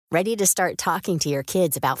Ready to start talking to your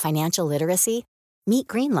kids about financial literacy? Meet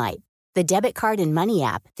Greenlight, the debit card and money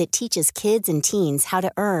app that teaches kids and teens how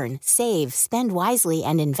to earn, save, spend wisely,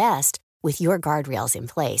 and invest with your guardrails in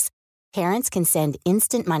place. Parents can send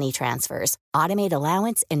instant money transfers, automate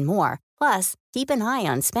allowance, and more. Plus, keep an eye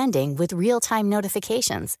on spending with real-time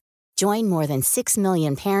notifications. Join more than 6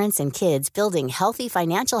 million parents and kids building healthy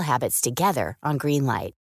financial habits together on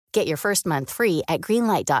Greenlight. Get your first month free at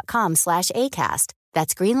greenlight.com/ACAST.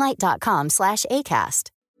 That's greenlight.com/ACAST.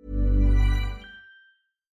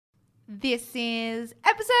 This is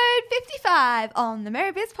episode 55 on the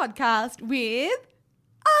Mary Biz podcast with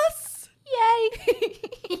us. Yay!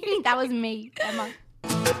 That was me, Emma.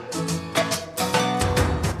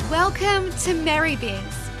 Welcome to Mary Biz.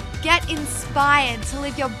 Get inspired to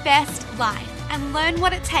live your best life and learn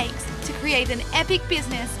what it takes to create an epic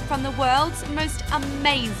business from the world's most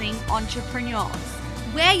amazing entrepreneurs.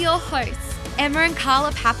 We're your hosts, Emma and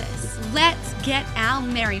Carla Pappas. Let's get our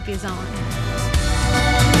Mary Biz on.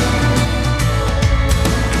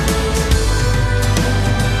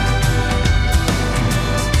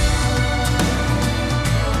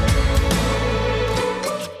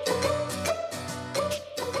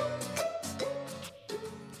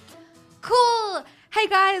 Cool. Hey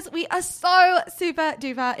guys, we are so super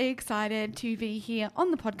duper excited to be here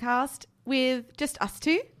on the podcast with just us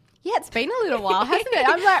two. Yeah, it's been a little while, hasn't it?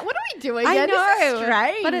 I'm like, what are we doing? I here? know, This is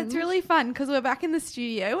strange. but it's really fun because we're back in the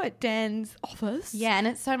studio at Dan's office. Yeah, and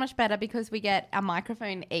it's so much better because we get a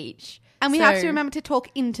microphone each. And we have to remember to talk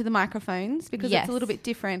into the microphones because Yes. it's a little bit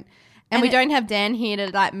different. And we don't have Dan here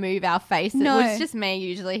to like move our faces. No. Well, it's just me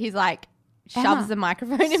usually. He's like, shoves Emma, the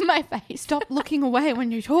microphone in my face. Stop looking away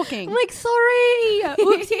when you're talking. I'm like, sorry.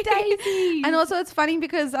 Oopsie daisy. And also it's funny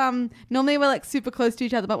because normally we're like super close to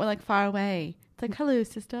each other, but we're like far away. It's like, hello,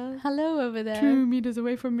 sister. Hello over there. 2 meters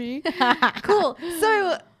away from me. Cool.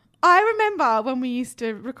 So I remember when we used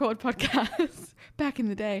to record podcasts back in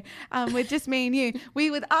the day with just me and you,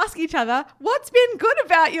 we would ask each other, what's been good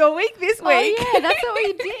about your week this week? Oh, yeah, that's what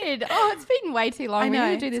we did. Oh, it's been way too long. I know. We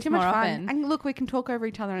need to do it's this too more much often. fun. And look, we can talk over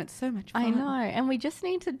each other and it's so much fun. I know. And we just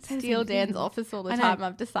need to steal same Dan's thing. office all the I know. time,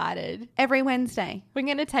 I've decided. Every Wednesday. We're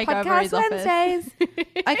going to take over Podcast his office. Wednesdays.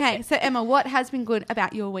 Okay, so Emma, what has been good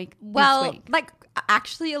about your week this Well, week? like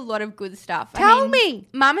actually a lot of good stuff. Tell me.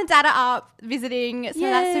 Mum and Dad are up visiting, so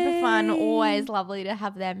that's super fun. Yay. Always lovely to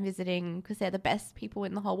have them visiting because they're the best people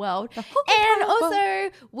in the whole world. whole And entire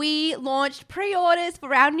also, we launched pre-orders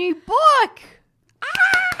for our new book.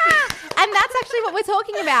 And that's actually what we're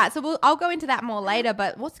talking about. So I'll go into that more later.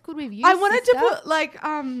 But what's good with you? I wanted sister? to put like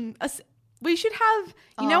we should have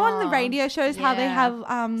on the radio shows how they yeah.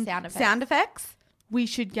 have Sound effects. We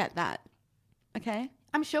should get that. Okay.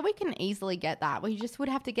 I'm sure we can easily get that. We just would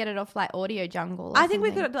have to get it off like Audio Jungle. Or I think we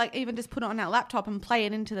something. could like even just put it on our laptop and play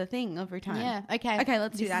it into the thing every time. Yeah. Okay. Okay,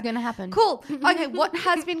 let's do This that. is going to happen. Cool. Okay, what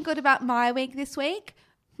has been good about my week this week?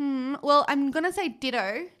 Well, I'm going to say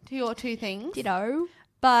ditto to your two things. Ditto.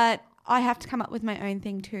 But I have to come up with my own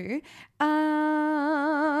thing too.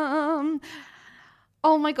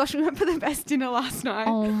 Oh my gosh, we went for the best dinner last night.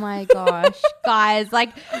 Oh my gosh. Guys, like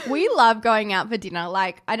we love going out for dinner.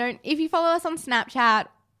 Like if you follow us on Snapchat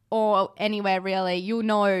or anywhere really, you'll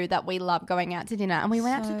know that we love going out to dinner. And we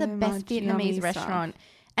went out to the So best much yummy Vietnamese stuff. restaurant.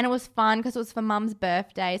 And it was fun because it was for Mum's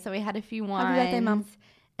birthday. So we had a few wines. Happy birthday, Mum.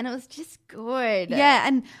 And it was just good. Yeah,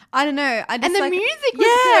 and I don't know. I just And the like, music was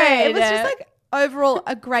yeah, good. it was just like overall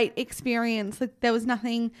a great experience. Like there was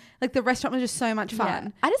nothing, like the restaurant was just so much fun. Yeah.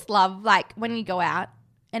 I just love like when you go out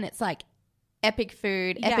and it's like epic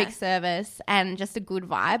food, epic service, and just a good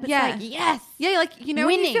vibe. It's like, yes. Yeah, like, you know,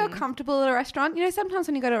 when you feel Winning. comfortable at a restaurant, you know, sometimes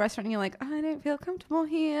when you go to a restaurant and you're like, I don't feel comfortable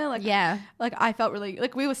here. Like, Yeah. like I felt really,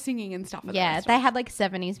 like we were singing and stuff at the Yeah, restaurant. they had like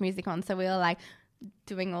 70s music on, so we were like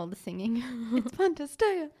doing all the singing. It's fun to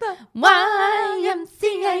stay at the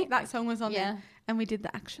YMCA. That song was on Yeah. there. And we did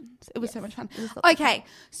the actions. It was so much fun. It was lots of Okay,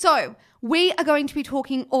 so we are going to be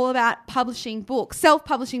talking all about publishing books,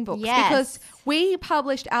 self-publishing books. Yes. Because we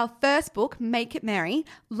published our first book, Make It Merry,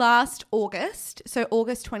 last August. So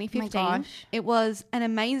August 2015. gosh. It was an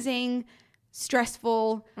amazing,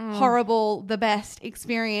 stressful, horrible, the best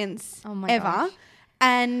experience Oh my ever. gosh.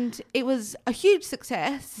 And it was a huge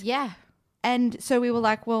success. Yeah. And so we were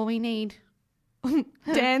like, well, we need...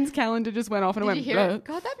 Dan's calendar just went off and Did went... you hear "Bleh." it?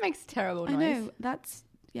 God, that makes terrible I noise. know. That's...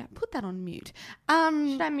 Yeah, put that on mute.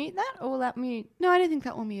 Should I mute that or will that mute? No, I don't think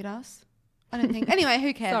that will mute us. I don't think. Anyway,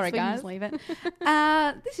 who cares? Sorry, We can guys. just leave it.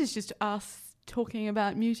 This is just us talking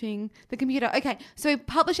about muting the computer. Okay, so we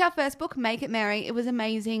published our first book, Make It Merry. It was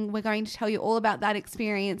amazing. We're going to tell you all about that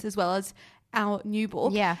experience as well as our new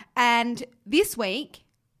book. Yeah. And this week,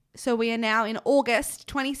 So we are now in August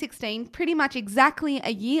 2016, pretty much exactly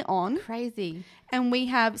a year on. Crazy. And we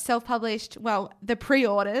have self-published, well, the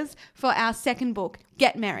pre-orders for our second book,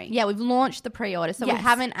 Get Merry. Yeah, we've launched the pre-order, so we Yes.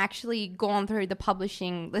 haven't actually gone through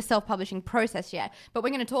the self-publishing process yet. But we're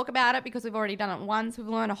going to talk about it because we've already done it once. We've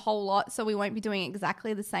learned a whole lot, so we won't be doing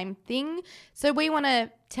exactly the same thing. So we want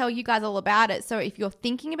to tell you guys all about it. So if you're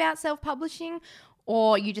thinking about self-publishing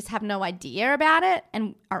or you just have no idea about it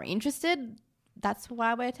and are interested, that's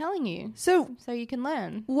why we're telling you, So so you can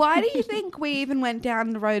learn. why do you think we even went down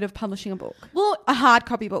the road of publishing a book? Well, A hard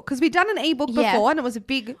copy book? Because we've done an ebook Yeah. before and it was a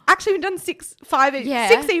big... Actually, we've done 6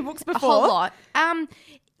 ebooks before. A whole lot.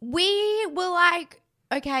 We were like,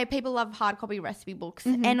 okay, people love hard copy recipe books.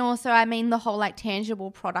 And also, I mean, the whole like tangible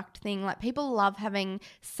product thing. Like people love having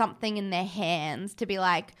something in their hands to be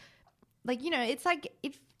like, you know, it's like,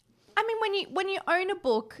 when you own a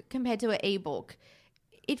book compared to an ebook,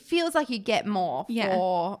 it feels like you get more Yeah.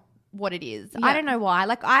 for what it is. Yeah. I don't know why.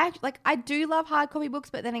 I do love hard copy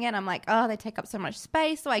books, but then again, I'm like, oh, they take up so much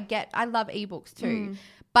space. So I love ebooks too.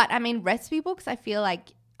 But I mean, recipe books, I feel like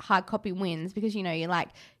hard copy wins because, you know,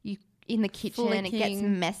 you in the kitchen, it gets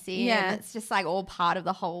Flicking. messy. Yeah. And it's just like all part of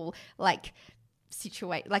the whole like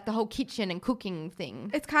situation, like the whole kitchen and cooking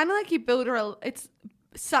thing. It's kind of like you build it's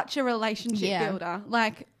such a relationship Yeah. builder.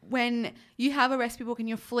 Like when you have a recipe book and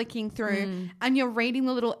you're flicking through and you're reading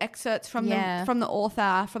the little excerpts from Yeah. the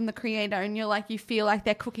author, from the creator, and you're like, you feel like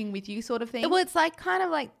they're cooking with you sort of thing. Well, it's like kind of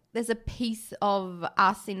like there's a piece of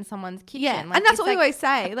us in someone's kitchen. Yeah, Like, and that's it's what we like always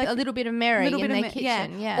say. Like a little bit of Mary in their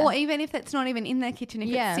kitchen. Yeah. Or even if it's not even in their kitchen, if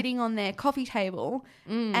Yeah. it's sitting on their coffee table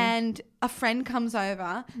and a friend comes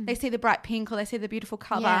over, they see the bright pink or they see the beautiful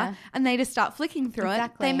cover Yeah. and they just start flicking through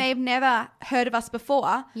Exactly. it. They may have never heard of us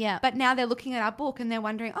before, Yeah. but now they're looking at our book and they're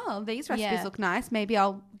wondering, oh, these recipes Yeah. look nice. Maybe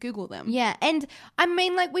I'll Google them. Yeah, and I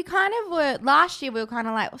mean, like we kind of were last year. We were kind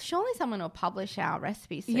of like, well, surely someone will publish our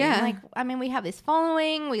recipes soon. Yeah. Like, I mean, we have this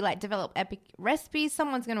following. We like develop epic recipes.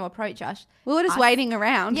 Someone's going to approach us. We were just waiting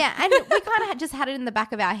around. Yeah, and we kind of just had it in the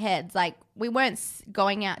back of our heads. Like we weren't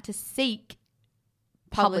going out to seek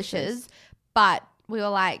publishers, but we were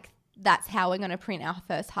like, that's how we're going to print our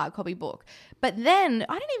first hard copy book. But then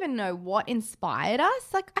I don't even know what inspired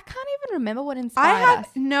us. Like I can't even remember what I inspired have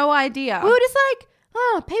us. no idea. We were just like,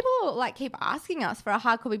 oh, people like keep asking us for a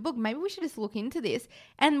hard copy book. Maybe we should just look into this.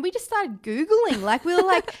 And we just started Googling. Like we were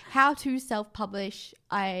like, how to self-publish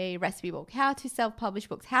a recipe book, how to self-publish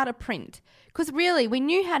books, how to print. Because really, we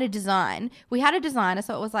knew how to design. We had a designer,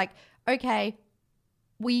 so it was like, okay,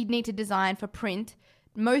 we need to design for print.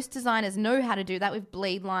 Most designers know how to do that with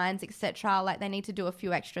bleed lines, etc. Like they need to do a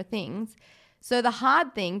few extra things. So the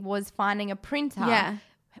hard thing was finding a printer. Yeah.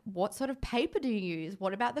 What sort of paper do you use?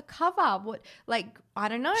 What about the cover? What, like, I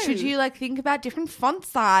don't know. Should you like think about different font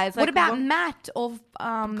size? What Like, about matte or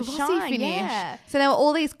glossy shine? finish? Yeah. So there were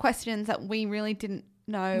all these questions that we really didn't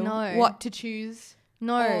know No. what to choose.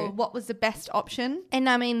 No. Or what was the best option. And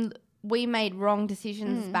I mean, we made wrong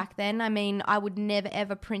decisions back then. I mean, I would never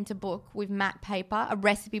ever print a book with matte paper, a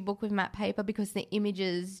recipe book with matte paper, because the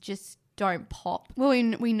images just don't pop. Well,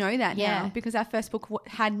 we know that Yeah. now because our first book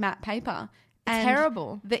had matte paper. And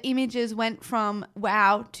Terrible. The images went from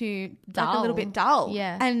wow to like a little Dull. bit dull.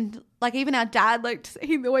 Yeah. And like even our dad, like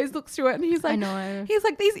he always looks through it and he's like, I know. he's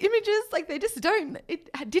like, these images, like they just it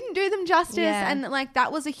didn't do them justice. Yeah. And like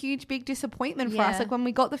that was a huge, big disappointment for us. Yeah. Like when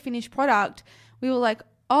we got the finished product, we were like,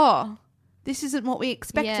 oh, this isn't what we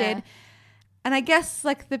expected. Yeah. And I guess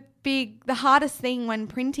like the hardest thing when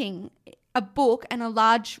printing a book and a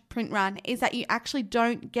large print run is that you actually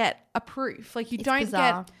don't get a proof. Like you It's don't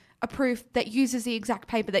bizarre. get a proof that uses the exact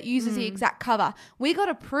paper, that uses the exact cover. We got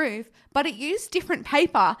a proof, but it used different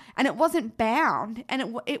paper and it wasn't bound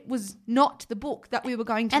and it was not the book that we were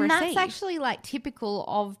going to And receive. that's actually like typical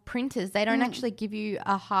of printers. They don't actually give you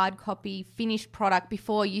a hard copy finished product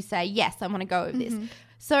before you say, yes, I want to go with this.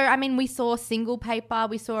 So, I mean, we saw single paper,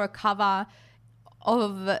 we saw a cover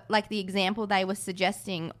of like the example they were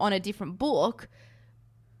suggesting on a different book,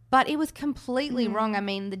 but it was completely wrong. I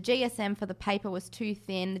mean, the GSM for the paper was too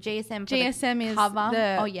thin. The GSM for GSM the is cover,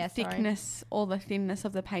 the sorry. thickness or the thinness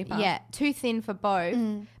of the paper. Yeah, too thin for both.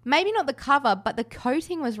 Maybe not the cover, but the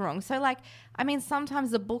coating was wrong. So, like, I mean,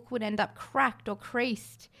 sometimes the book would end up cracked or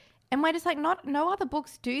creased. And we're just like, no other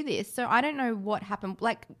books do this. So I don't know what happened.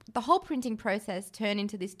 Like, the whole printing process turned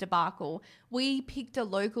into this debacle. We picked a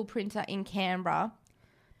local printer in Canberra.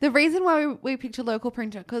 The reason why we picked a local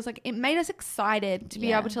printer, because like it made us excited to be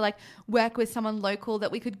Yeah. able to like work with someone local, that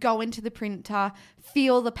we could go into the printer,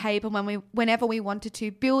 feel the paper whenever we wanted to,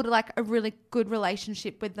 build like a really good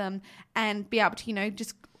relationship with them and be able to, you know,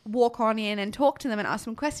 just walk on in and talk to them and ask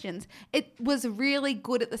them questions. It was really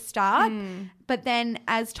good at the start, but then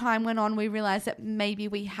as time went on, we realized that maybe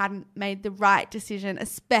we hadn't made the right decision,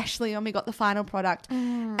 especially when we got the final product.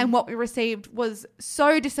 And what we received was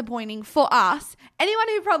so disappointing for us. Anyone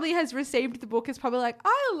who probably has received the book is probably like,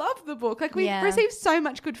 I love the book. Like, we received so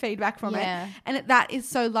much good feedback from it, and that is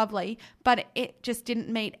so lovely, but it just didn't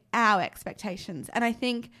meet our expectations. And I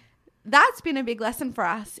think that's been a big lesson for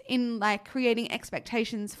us in like creating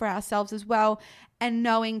expectations for ourselves as well, and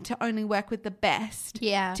knowing to only work with the best.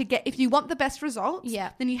 To get, if you want the best results,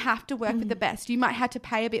 then you have to work with the best. You might have to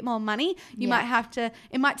pay a bit more money. You might have to,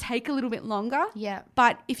 it might take a little bit longer.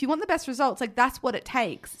 But if you want the best results, like that's what it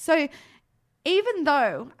takes. So even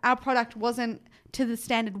though our product wasn't to the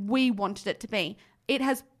standard we wanted it to be, it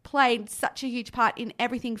has played such a huge part in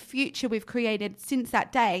everything future we've created since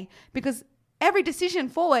that day, because every decision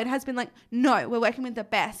forward has been like, no, we're working with the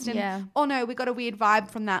best. And, oh no, we got a weird vibe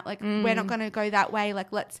from that. Like, we're not going to go that way.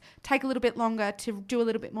 Like, let's take a little bit longer to do a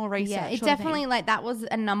little bit more research. Yeah, it definitely, like, that was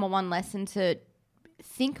a number one lesson, to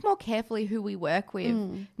think more carefully who we work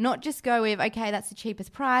with. Not just go with, okay, that's the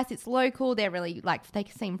cheapest price. It's local. They're really, like, they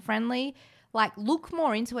seem friendly. Like, look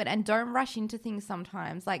more into it and don't rush into things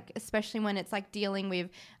sometimes, like, especially when it's, like, dealing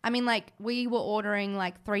with, I mean, like, we were ordering,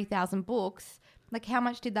 like, 3,000 books. Like, how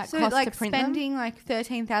much did that cost to print them? Spending like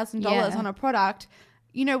 $13,000 on a product,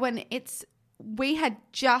 you know, when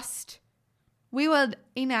we were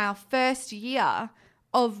in our first year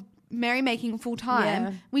of merrymaking full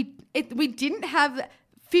time. We didn't have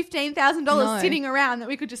 $15,000 sitting around that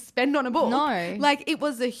we could just spend on a book. No. Like, it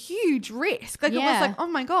was a huge risk. Like, it was like, oh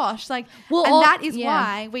my gosh. Like, and that is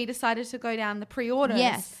why we decided to go down the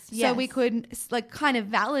pre-orders. So we could, like, kind of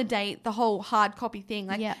validate the whole hard copy thing.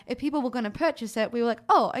 Like, if people were going to purchase it, we were like,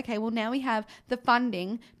 oh, okay, well, now we have the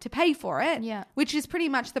funding to pay for it. Which is pretty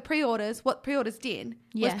much the pre-orders. What pre-orders did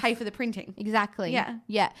was pay for the printing. Exactly.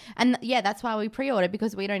 And that's why we pre-ordered,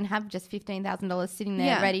 because we don't have just $15,000 sitting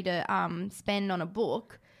there ready to spend on a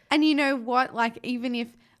book. And you know what? Like, even if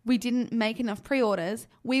we didn't make enough pre-orders,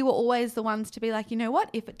 we were always the ones to be like, you know what?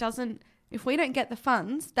 If we don't get the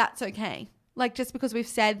funds, that's okay. Like, just because we've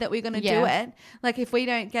said that we're going to do it, like, if we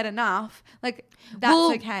don't get enough, like,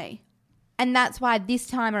 that's okay. And that's why this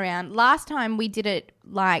time around, last time we did it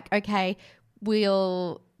like, okay,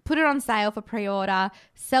 we'll put it on sale for pre-order,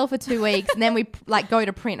 sell for 2 weeks, and then we like go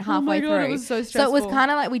to print halfway through. It was so stressful. So it was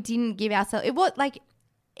kind of like we didn't give ourselves,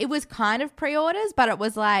 it was kind of pre-orders, but it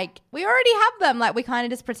was like, we already have them. Like, we kind of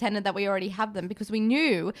just pretended that we already have them, because we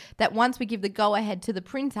knew that once we give the go-ahead to the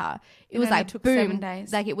printer, it was like, took boom, 7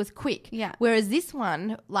 days. Like, it was quick. Whereas this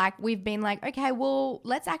one, like, we've been like, okay, well,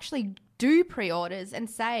 let's actually do pre-orders and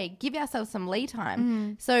say, give ourselves some lead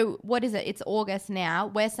time. So what is it? It's August now.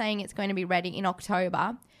 We're saying it's going to be ready in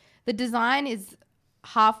October. The design is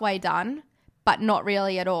halfway done, but not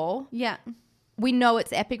really at all. We know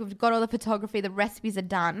it's epic. We've got all the photography. The recipes are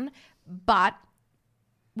done, but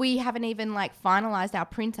we haven't even like finalized our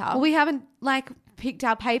printer. We haven't like picked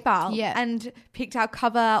our paper and picked our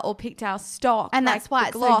cover or picked our stock. And like that's why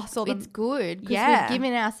the gloss or it's good, because we've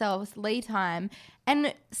given ourselves lead time.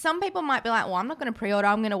 And some people might be like, well, I'm not going to pre-order.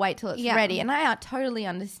 I'm going to wait till it's ready. And I totally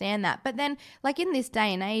understand that. But then, like, in this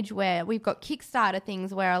day and age where we've got Kickstarter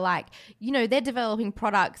things where, like, you know, they're developing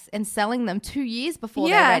products and selling them 2 years before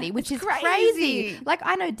they're ready, which is crazy. Like,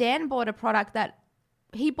 I know Dan bought a product that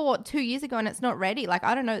he bought 2 years ago and it's not ready. Like,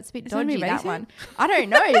 I don't know. It's a bit dodgy, that one. I don't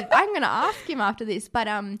know. I'm going to ask him after this. But,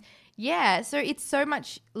 yeah, so it's so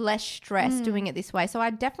much less stress doing it this way. So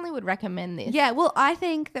I definitely would recommend this. Yeah, well, I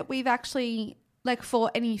think that we've actually, like, for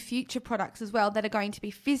any future products as well that are going to be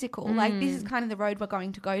physical, like, this is kind of the road we're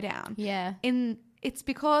going to go down. It's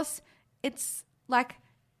because it's like,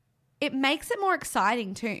 it makes it more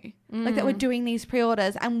exciting too. Like, that we're doing these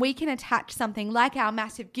pre-orders and we can attach something like our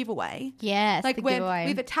massive giveaway. Yes, like, the giveaway.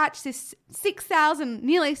 We've attached this $6,000,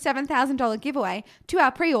 nearly $7,000 giveaway to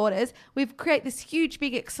our pre-orders. We've created this huge,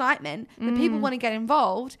 big excitement that people want to get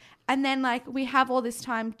involved. And then, like, we have all this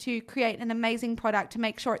time to create an amazing product, to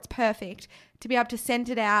make sure it's perfect, to be able to send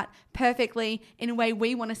it out perfectly in a way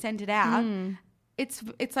we want to send it out.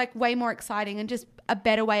 It's like way more exciting and just a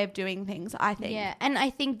better way of doing things, I think. Yeah, and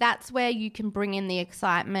I think that's where you can bring in the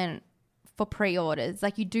excitement for pre-orders.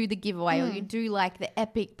 Like, you do the giveaway or you do like the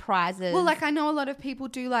epic prizes. Well, like, I know a lot of people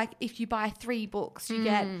do, like, if you buy 3 books, you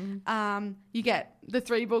get the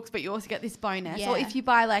 3 books, but you also get this bonus. Yeah. Or if you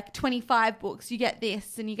buy like 25 books, you get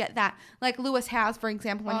this and you get that. Like Lewis Howes, for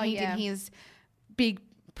example, when he did his big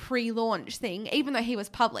pre-launch thing, even though he was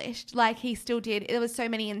published, like, he still did, there was so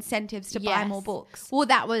many incentives to buy more books. Well,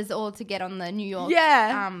 that was all to get on the New York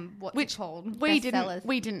which called we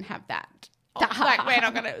bestsellers. didn't have that. like we're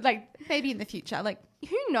not gonna like maybe in the future, like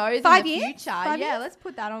Who knows? 5 in the years? future. 5 Yeah, years? let's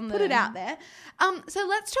put that on put it out there. So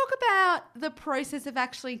let's talk about the process of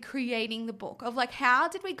actually creating the book, of like how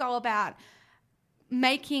did we go about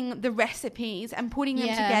making the recipes and putting them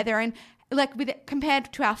together, and like with it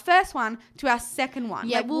compared to our first one to our second one.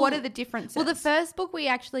 Yeah, like what are the differences? Well, the first book we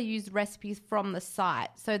actually used recipes from the site,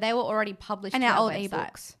 so they were already published And to our old website.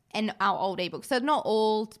 ebooks. And our old ebooks. So not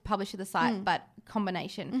all published to the site, but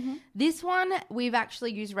combination. This one, we've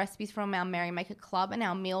actually used recipes from our Merrymaker Club and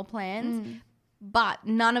our meal plans, but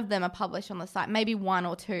none of them are published on the site. Maybe one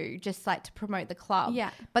or two, just like to promote the club. Yeah.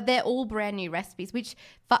 But they're all brand new recipes, which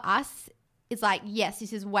for us is like, yes,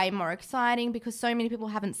 this is way more exciting because so many people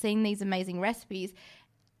haven't seen these amazing recipes.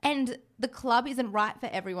 And the club isn't right for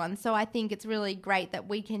everyone. So I think it's really great that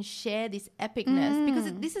we can share this epicness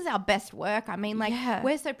because this is our best work. I mean, like,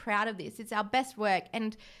 we're so proud of this. It's our best work.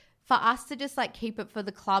 And for us to just like keep it for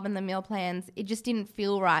the club and the meal plans, it just didn't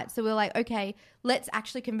feel right. So we're like, okay, let's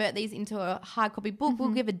actually convert these into a hard copy book. We'll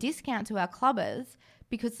give a discount to our clubbers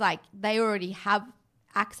because like they already have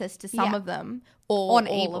access to some of them or On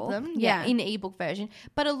all ebook. of them. Yeah. In ebook version.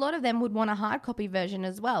 But a lot of them would want a hard copy version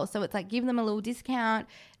as well. So it's like give them a little discount.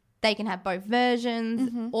 They can have both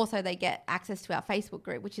versions. Also, they get access to our Facebook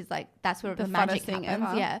group, which is like that's where the magic funnest thing happens.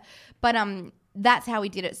 ever. Yeah, but that's how we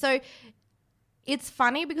did it. So it's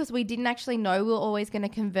funny because we didn't actually know we were always going to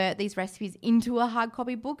convert these recipes into a hard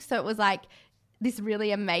copy book. So it was like this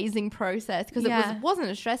really amazing process because it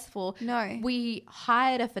wasn't stressful. No. We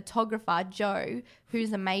hired a photographer, Jo,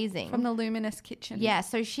 who's amazing. from the Luminous Kitchen. Yeah,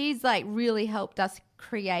 so she's like really helped us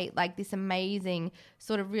create like this amazing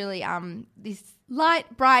sort of really this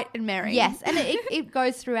Light, bright, and merry. yes, and it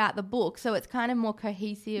goes throughout the book, so it's kind of more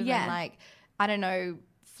cohesive Yeah. and like I don't know,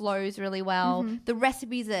 flows really well. The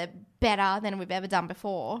recipes are better than we've ever done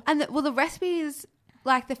before. And the recipes,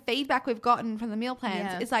 like the feedback we've gotten from the meal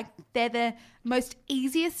plans is like they're the most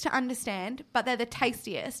easiest to understand, but they're the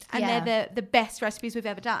tastiest and they're the best recipes we've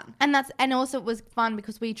ever done. And also it was fun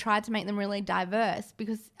because we tried to make them really diverse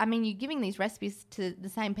because I mean you're giving these recipes to the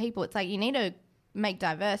same people. It's like you need to make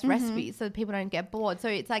diverse recipes so that people don't get bored. So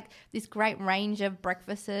it's like this great range of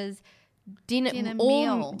breakfasts, dinner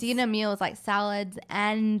meals like salads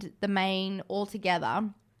and the main all together.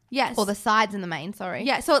 Yes. Or the sides and the main, sorry.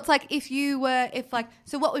 Yeah, so it's like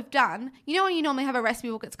so what we've done, you know when you normally have a recipe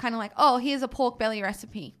book, it's kind of like, oh, here's a pork belly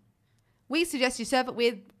recipe. We suggest you serve it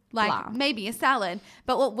with like Blah. maybe a salad.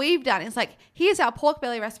 But what we've done is like, here's our pork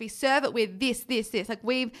belly recipe, serve it with this. Like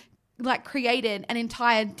we've like created an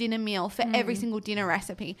entire dinner meal for every single dinner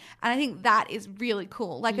recipe. And I think that is really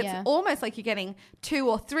cool. Like it's almost like you're getting 2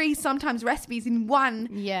 or 3 sometimes recipes in one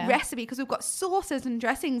recipe because we've got sauces and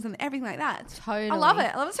dressings and everything like that. Totally. I love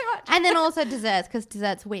it. I love it so much. And then also desserts because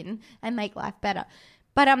desserts win and make life better.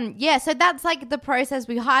 But so that's like the process.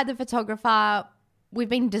 We hired the photographer. We've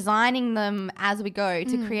been designing them as we go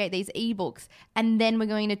to create these ebooks, and then we're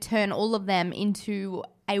going to turn all of them into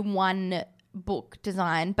a one book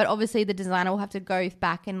design. But obviously the designer will have to go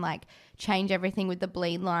back and like change everything with the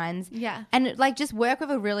bleed lines. Yeah. And like just work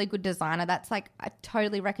with a really good designer. That's like I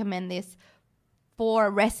totally recommend this for a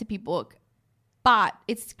recipe book. But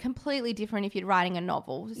it's completely different if you're writing a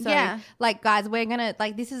novel. So like guys, we're going to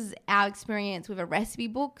like this is our experience with a recipe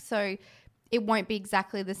book. So it won't be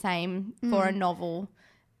exactly the same for a novel.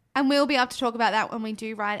 And we'll be able to talk about that when we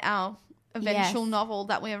do write our eventual novel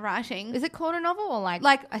that we're writing. Is it called a novel or like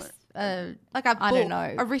a book, I don't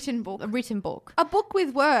know. A written book. A written book. A book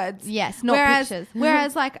with words. Yes, not pictures.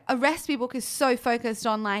 Whereas like a recipe book is so focused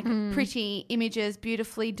on like pretty images,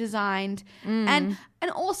 beautifully designed. And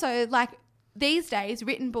also like these days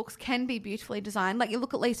written books can be beautifully designed. Like you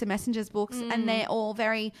look at Lisa Messenger's books and they're all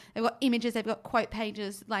they've got images, they've got quote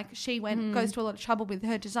pages. Like she goes to a lot of trouble with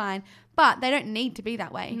her design, but they don't need to be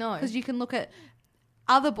that way. No. Because you can look at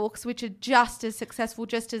other books which are just as successful,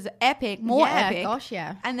 just as epic, more epic. Gosh,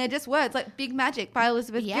 yeah. And they're just words, like Big Magic by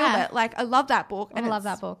Elizabeth Gilbert. Like I love that book. And I love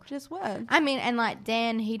it's that book. Just words. I mean, and like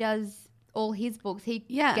Dan, he does all his books. He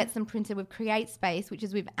gets them printed with CreateSpace, which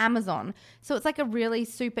is with Amazon. So it's like a really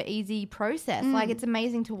super easy process. Like it's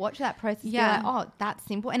amazing to watch that process. Yeah. Be like, oh, that's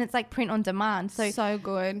simple. And it's like print on demand. So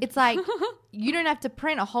good. it's like you don't have to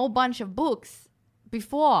print a whole bunch of books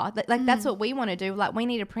before. Like that's what we want to do. Like we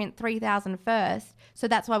need to print 3,000 first. So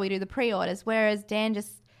that's why we do the pre-orders. Whereas Dan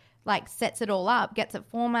just like sets it all up, gets it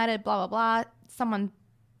formatted, blah, blah, blah. Someone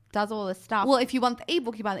does all the stuff. Well, if you want the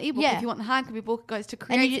ebook, you buy the ebook. Yeah. If you want the hard copy book, it goes to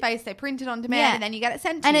And CreateSpace. They print it on demand and then you get it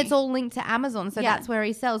sent to and you. it's all linked to Amazon, so that's where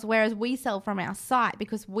he sells. Whereas we sell from our site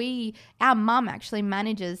because our mum actually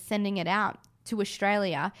manages sending it out to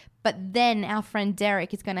Australia, But then our friend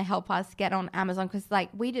Derek is going to help us get on Amazon because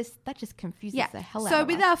that just confuses the hell out of us. So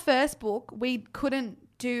with our first book, we couldn't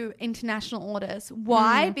do international orders.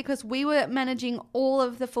 Why? Because we were managing all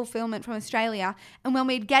of the fulfillment from Australia, and when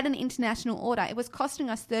we'd get an international order, it was costing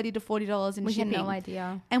us $30 to $40 in shipping. We had no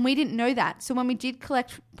idea. And we didn't know that. So when we did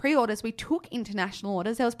collect pre-orders, we took international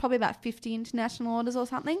orders. There was probably about 50 international orders or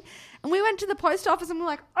something. And we went to the post office and we're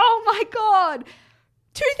like, oh my God,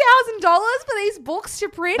 $2,000 for these books to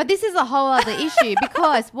print? But this is a whole other issue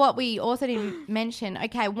because what we also didn't mention,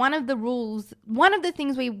 okay, one of the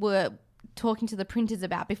things we were talking to the printers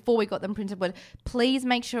about before we got them printed was please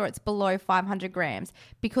make sure it's below 500 grams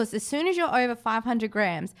because as soon as you're over 500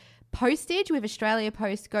 grams, postage with Australia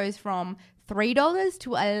Post goes from $3 to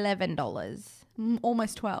 $11.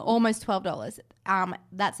 Almost $12. Almost $12.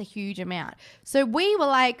 That's a huge amount. So we were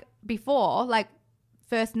like before, like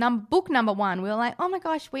book number one, we were like, oh my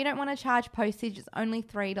gosh, we don't want to charge postage. It's only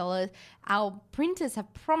 $3. Our printers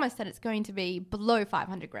have promised that it's going to be below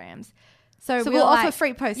 500 grams. So we'll offer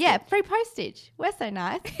free postage. Yeah, free postage. We're so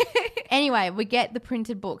nice. Anyway, we get the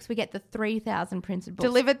printed books. We get the 3,000 printed books.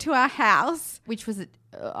 Delivered to our house. Which was,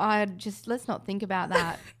 let's not think about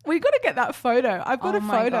that. We got to get that photo. I've got a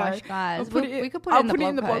photo. Oh my gosh, guys. We could put I'll it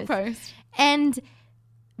in the blog post. And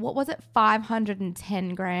what was it?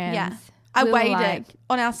 510 grams. Yeah. I weighed it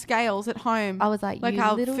on our scales at home. I was like you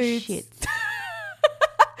our little shits.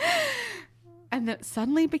 And then it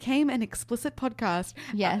suddenly became an explicit podcast.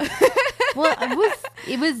 Yes. Well,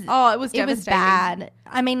 it was devastating. bad.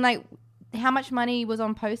 I mean, like, how much money was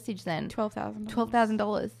on postage then? $12,000.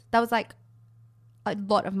 $12,000. That was like a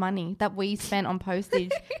lot of money that we spent on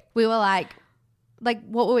postage. We were like,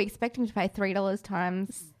 what were we expecting to pay? $3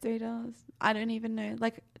 times $3. I don't even know.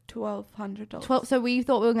 Like $1,200. So we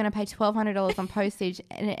thought we were going to pay $1,200 on postage,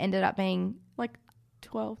 and it ended up being like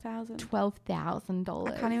 $12,000. $12,000.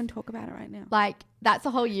 I can't even talk about it right now. Like, that's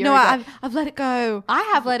a whole year ago. I've let it go. I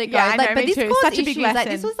have let it go. Yeah, I know, but this caused such a issues. big lesson. Like,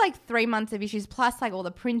 this was like 3 months of issues plus like all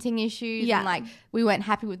the printing issues. Yeah. And like we weren't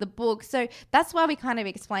happy with the book. So that's why we kind of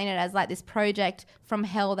explain it as like this project from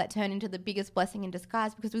hell that turned into the biggest blessing in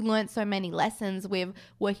disguise because we learned so many lessons with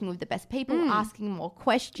working with the best people, asking more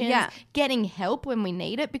questions, getting help when we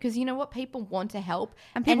need it because you know what? People want to help.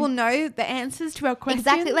 And people know the answers to our questions.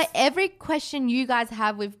 Exactly. Like every question you guys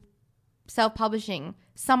have with self-publishing,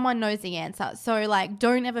 someone knows the answer. So like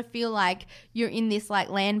don't ever feel like you're in this like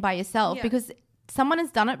land by yourself because someone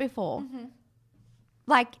has done it before.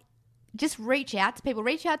 Like just reach out to people,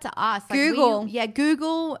 reach out to us. Like Google.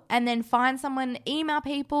 Google and then find someone, email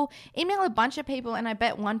people, email a bunch of people and I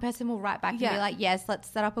bet one person will write back and be like, yes, let's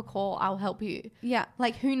set up a call. I'll help you. Yeah.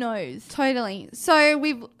 Like who knows? Totally. So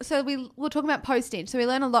we were talking about postage. So we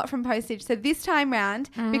learn a lot from postage. So this time round,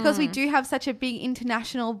 because we do have such a big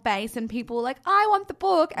international base and people are like, I want the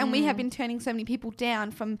book. And we have been turning so many people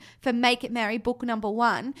down for Make It Merry book number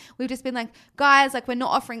 1. We've just been like, guys, like we're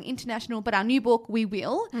not offering international, but our new book, we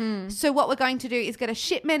will. So what we're going to do is get a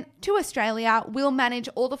shipment to Australia. We'll manage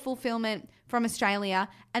all the fulfillment from Australia.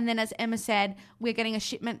 And then as Emma said, we're getting a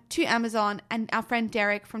shipment to Amazon and our friend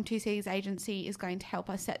Derek from 2C's agency is going to help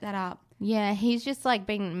us set that up. Yeah, he's just like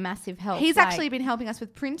been massive help. He's actually been helping us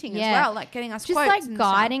with printing as well, like getting us just quotes like and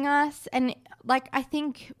guiding us. And like, I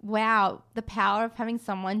think, wow, the power of having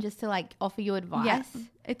someone just to like offer you advice. Yeah,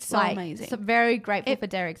 it's so amazing. So very grateful for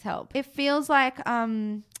Derek's help. It feels like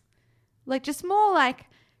just more like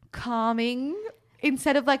calming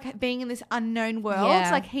instead of like being in this unknown world.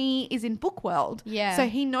 Like he is in book world. Yeah. So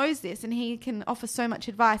he knows this and he can offer so much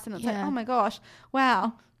advice and it's like, oh my gosh,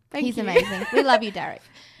 wow. He's amazing. We love you, Derek.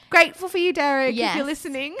 Grateful for you, Derek, if you're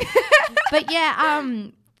listening. But yeah,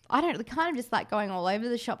 I don't kind of just like going all over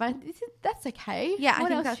the shop, but that's okay. Yeah,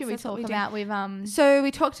 what else should we talk about? So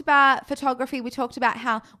we talked about photography. We talked about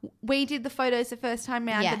how we did the photos the first time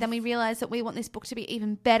round, but then we realized that we want this book to be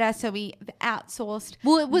even better, so we outsourced.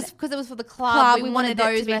 Well, it was because it was for the club. We wanted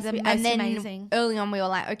those to be recipes, and then amazing. Early on, we were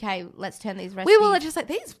like, okay, let's turn these recipes. We were just like,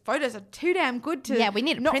 these photos are too damn good to we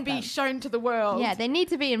need to not print be them. shown to the world. Yeah, they need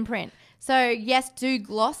to be in print. So yes, do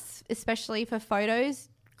gloss, especially for photos.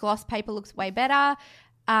 Gloss paper looks way better.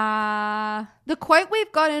 The quote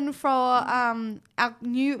we've gotten for our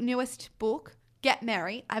newest book, Get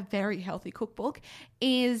Merry, a very healthy cookbook,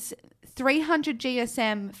 is 300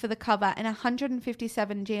 GSM for the cover and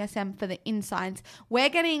 157 GSM for the insides. We're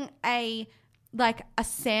getting a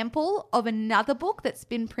sample of another book that's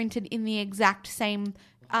been printed in the exact same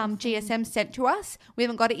GSM sent to us. We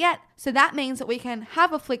haven't got it yet. So that means that we can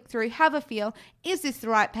have a flick through, have a feel. Is this the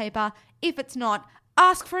right paper? If it's not,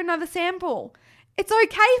 ask for another sample. It's okay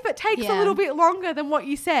if it takes a Yeah. little bit longer than what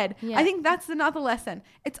you said. Yeah. I think that's another lesson.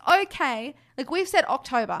 It's okay. Like we've said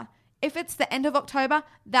October. If it's the end of October,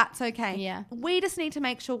 that's okay. Yeah. We just need to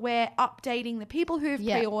make sure we're updating the people who have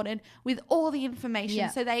Yeah. pre-ordered with all the information Yeah.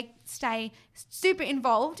 so they stay super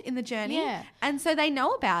involved in the journey Yeah. and so they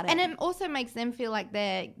know about it. And it also makes them feel like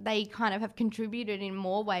they kind of have contributed in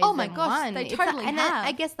more ways. Oh my than gosh, one. they It's totally and have.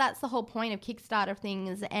 I guess that's the whole point of Kickstarter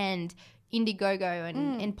things and Indiegogo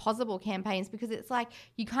and Impossible campaigns, because it's like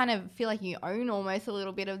you kind of feel like you own almost a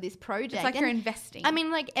little bit of this project. it's like And you're investing. I mean,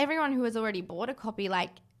 like everyone who has already bought a copy, like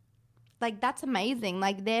that's amazing.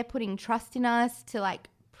 Like they're putting trust in us to like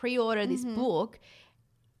pre-order this book.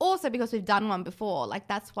 Also because we've done one before, like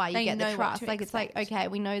that's why you They get know the what trust. to Like it's like, expect. okay,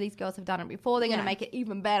 we know these girls have done it before. They're going Yeah. to make it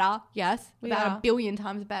even better. Yes, We about are. 1 billion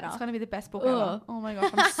times better. It's going to be the best book Ugh. ever. Oh my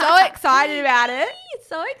gosh, I'm so excited about it. It's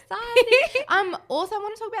so exciting. Also, I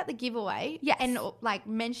want to talk about the giveaway. Yes. And like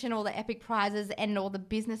mention all the epic prizes and all the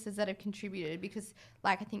businesses that have contributed, because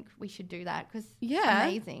like I think we should do that because Yeah.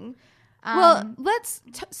 it's amazing. Well, let's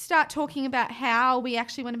start talking about how we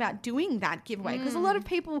actually went about doing that giveaway, because a lot of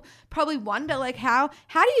people probably wonder, like, how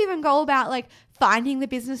do you even go about like finding the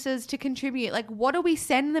businesses to contribute? Like, what do we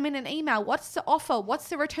send them in an email? What's the offer? What's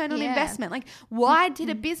the return on Yeah. investment? Like, why did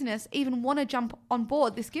a business even want to jump on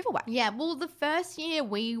board this giveaway? Yeah, well, the first year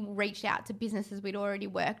we reached out to businesses we'd already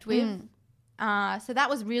worked with. So that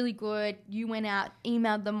was really good. You went out,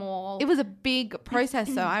 emailed them all. It was a big process,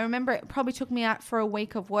 though. I remember it probably took me out for a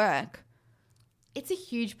week of work. It's a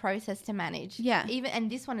huge process to manage. Yeah.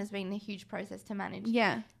 And this one has been a huge process to manage.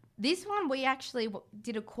 Yeah. This one we actually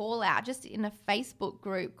did a call out just in a Facebook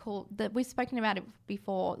group called that we've spoken about it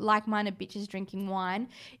before, Like-Minded Bitches Drinking Wine.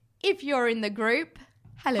 If you're in the group,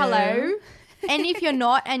 hello. And if you're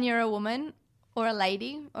not and you're a woman or a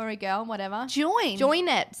lady or a girl, whatever, join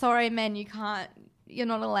it. Sorry, men, you can't. You're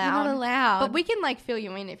not allowed. You're not allowed. But we can like fill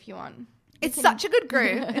you in if you want. It's such a good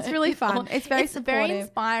group. It's really fun. It's very It's supportive. very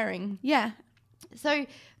inspiring. Yeah. So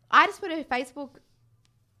I just put a Facebook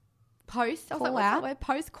post, Call out.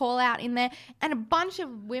 post call out in there, and a bunch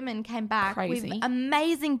of women came back Crazy. with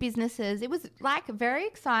amazing businesses. It was like very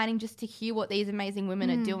exciting just to hear what these amazing women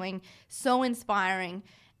are doing. So inspiring.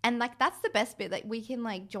 And like that's the best bit, that we can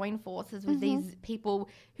like join forces with these people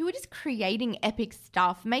who are just creating epic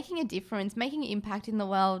stuff, making a difference, making an impact in the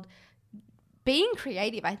world. Being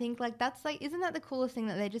creative, I think, like that's like, isn't that the coolest thing,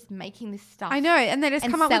 that they're just making this stuff? I know. And they just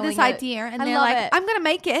And come up with this selling it. idea and I they're love like, it. I'm going to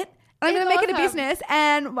make it. I'm going It's to make it a awesome. business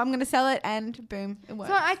and I'm going to sell it, and boom, it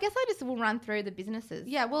works. So I guess I just will run through the businesses.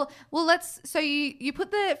 Yeah, well, so you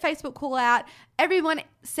put the Facebook call out. Everyone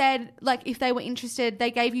said, like, if they were interested,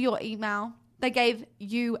 they gave you your email. They gave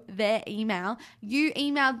you their email. You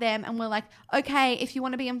emailed them and were like, okay, if you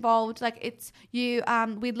want to be involved, like it's you,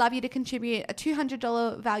 we'd love you to contribute a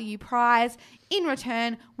 $200 value prize. In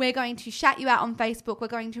return, we're going to shout you out on Facebook. We're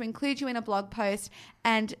going to include you in a blog post.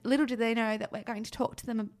 And little do they know that we're going to talk to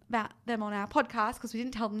them about them on our podcast, because we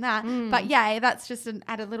didn't tell them that. But yeah, that's just an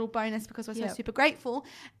added little bonus because we're so Yep. super grateful.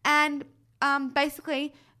 And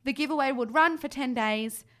basically, the giveaway would run for 10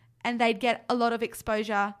 days and they'd get a lot of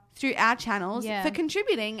exposure through our channels Yeah. for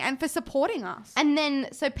contributing and for supporting us. And then,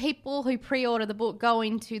 so people who pre-order the book go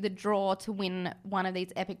into the draw to win one of these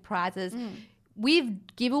epic prizes. With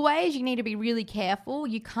giveaways, you need to be really careful.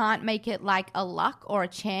 You can't make it like a luck or a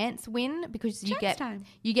chance win, because Chance time.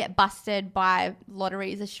 you get busted by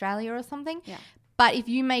Lotteries Australia or something. Yeah. But if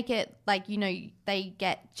you make it like, you know, they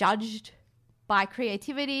get judged by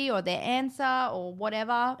creativity or their answer or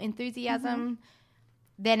whatever, enthusiasm,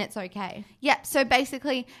 then it's okay. Yeah, so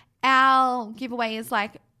basically our giveaway is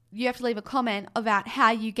like, you have to leave a comment about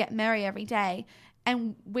how you get merry every day.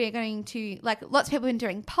 And we're going to, like, lots of people have been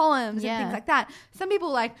doing poems and Yeah. things like that. Some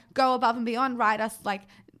people like go above and beyond, write us like,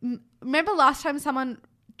 remember last time someone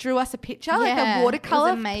drew us a picture, like Yeah, a it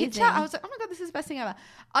watercolor was amazing. picture? I was like, oh my God, this is the best thing ever.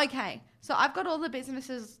 Okay, so I've got all the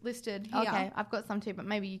businesses listed here. Okay, I've got some too, but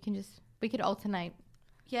maybe we could alternate,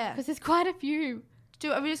 Yeah. because there's quite a few.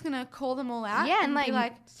 Are we just going to call them all out? Yeah, and be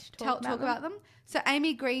like, talk about them? So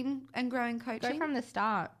Amy Green and Growing Go Coaching. from the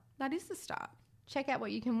start. That is the start. Check out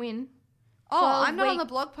what you can win. Oh, 12 I'm not on week- the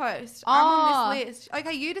blog post. I'm on Oh. this list.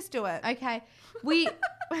 Okay, you just do it. Okay.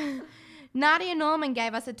 Nadia Norman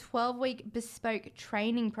gave us a 12-week bespoke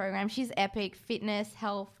training program. She's epic. Fitness,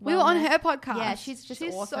 health, We were on wellness. her podcast. Yeah, she's just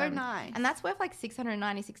awesome. so nice. And that's worth like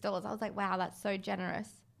 $696. I was like, wow, that's so generous.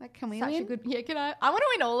 Like, can we Such win? a good. Yeah, can I? I want to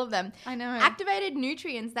win all of them. I know. Activated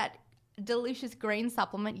Nutrients, that delicious green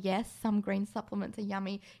supplement. Yes, some green supplements are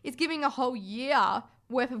yummy. It's giving a whole year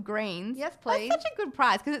worth of greens. Yes, please. That's such a good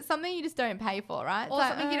price because it's something you just don't pay for, right? Or It's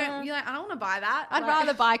something you're like, I don't want to buy that. I'd Like-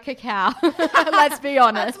 rather buy cacao. Let's be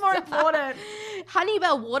honest. That's more important.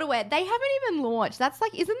 Honeybell Waterwear, they haven't even launched. That's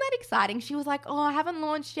like, isn't that exciting? She was like, oh, I haven't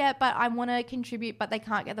launched yet, but I want to contribute, but they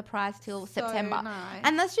can't get the prize till So September. nice.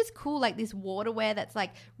 And that's just cool, like this waterwear that's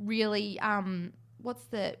like really,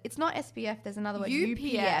 it's not SPF, there's another word,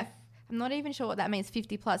 UPF. I'm not even sure what that means,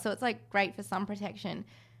 50 plus. So it's like great for sun protection.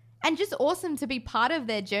 And just awesome to be part of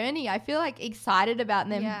their journey. I feel like excited about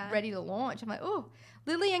them ready to launch. I'm like, oh,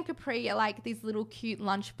 Lily and Capri are like these little cute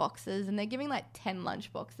lunch boxes and they're giving like 10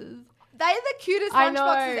 lunch boxes. They're the cutest I lunchboxes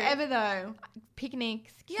know. ever, though.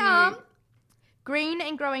 Picnics, cute. Yum. Green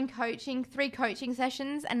and growing coaching, 3 coaching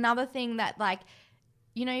sessions. Another thing that like,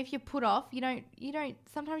 you know, if you put off,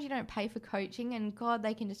 sometimes you don't pay for coaching and God,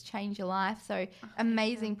 they can just change your life. So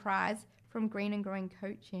amazing prize from Green and Growing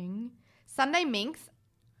Coaching. Sunday Minx.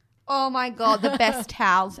 Oh my God, the best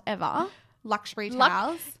towels ever. Luxury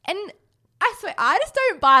towels. And I swear, I just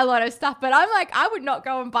don't buy a lot of stuff, but I'm like, I would not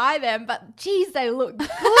go and buy them, but geez, they look good.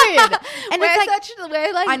 And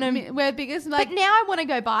I know, we're biggest, like, but now I want to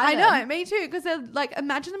go buy I them. know, me too, because they're like,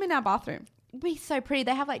 imagine them in our bathroom. Be so pretty.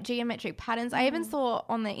 They have like geometric patterns. I even saw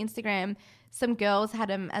on their Instagram some girls had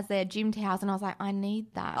them as their gym towels, and I was like, I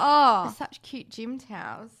need that. Oh, They're such cute gym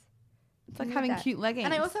towels. it's like need having that. cute leggings.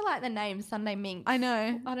 And I also like the name Sunday Minx. I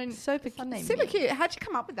know. I don't. Super Sunday cute. Super Minx. cute. How'd you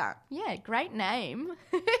come up with that? Yeah, great name.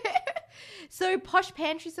 So Posh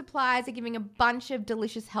Pantry Supplies are giving a bunch of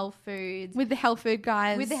delicious health foods With the health food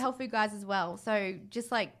guys. with the health food guys as well. So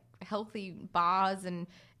just like healthy bars and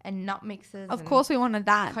nut mixes. Of and course, we wanted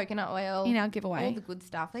that coconut oil in our giveaway. all the good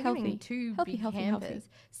stuff. They're Healthy. giving 2 Healthy, big healthy, hampers. healthy.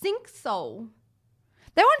 Sink Soul.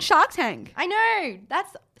 They're on Shark Tank. I know.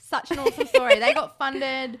 That's such an awesome story. They got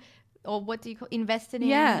funded, or what do you call, invested in.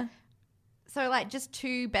 Yeah. So like just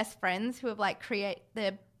 2 best friends who have like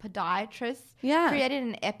they're podiatrists. Yeah. Created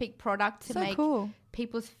an epic product to So make cool.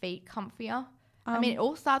 people's feet comfier. I mean, it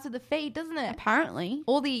all starts with the feet, doesn't it? Apparently.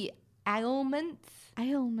 All the ailments.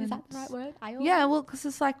 Ailments. Is that the right word? Ailments? Yeah, well, because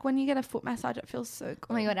it's like when you get a foot massage, it feels so good.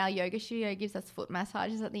 Oh my God, our yoga studio gives us foot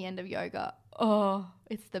massages at the end of yoga. Oh,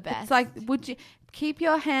 it's the best. It's like, would you keep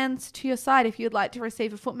your hands to your side if you'd like to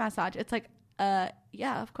receive a foot massage? It's like,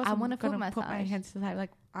 yeah, of course. I I'm want a foot gonna Put my massage. hands to the side,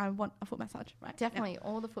 like I want a foot massage. Right? Definitely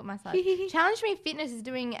all the foot massage. Challenge Me Fitness is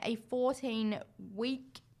doing a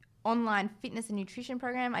 14-week online fitness and nutrition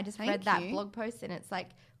program. I just Thank read that you. blog post and it's like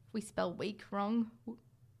we spell week wrong.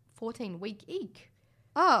 14-week eek.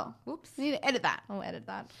 Oh, Whoops. you need to edit that. I'll edit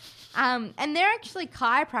that. And they're actually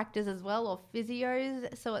chiropractors as well, or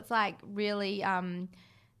physios. So it's like really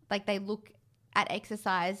like they look at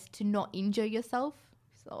exercise to not injure yourself.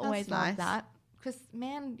 So I always love nice. that. Because,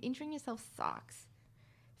 man, injuring yourself sucks.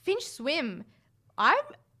 Finch Swim.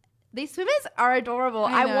 These swimmers are adorable.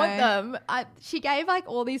 I I want know. them. She gave like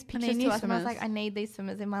all these need pictures new to us and I was swimmers. like, I need these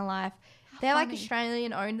swimmers in my life. They're like funny.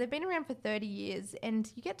 Australian owned. They've been around for 30 years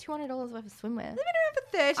and you get $200 worth of swimwear. They've been around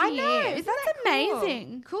for 30 I know. years. Isn't That's that cool?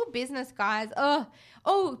 amazing. Cool business, guys.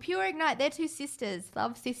 Oh, Pure Ignite. They're 2 sisters.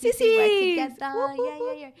 Love Sissies. work together. Whoop,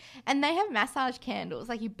 whoop, Yeah. And they have massage candles.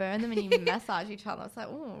 Like you burn them and you massage each other. It's like,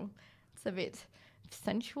 oh, it's a bit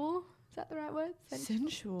sensual. Is that the right word?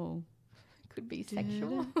 Sensual. Could be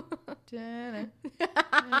sexual.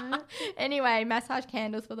 Da-da. Anyway, massage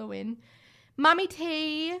candles for the win. Mummy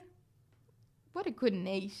tea. What a good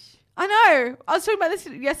niche. I know. I was talking about this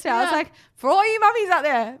yesterday. I was Yeah. like, for all you mummies out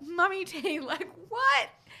there, mummy tea, like what?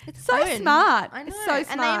 It's so fun. smart. I know. It's so smart.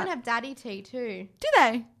 And they even have daddy tea too. Do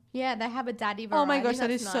they? Yeah, they have a daddy variety. Oh my gosh, that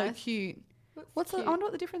That's is so nice. cute. What's I wonder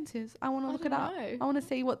what the difference is. I want to look it don't up. know. I want to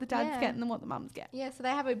see what the dads Yeah. get and then what the mums get. Yeah, so they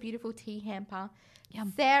have a beautiful tea hamper.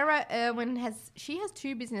 Yum. Sarah Irwin has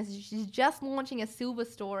 2 businesses. She's just launching a Silver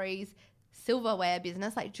Stories silverware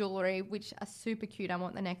business, like jewelry, which are super cute. I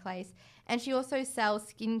want the necklace. And she also sells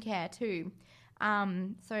skincare too.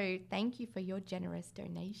 So thank you for your generous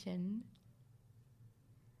donation.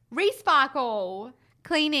 Resparkle.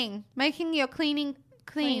 Cleaning. Making your cleaning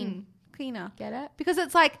Clean. cleaner. Get it? Because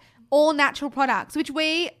it's like all natural products, which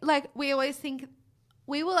we always think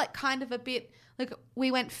we were like kind of a bit like we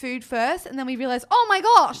went food first and then we realized, oh my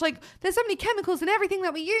gosh, like there's so many chemicals in everything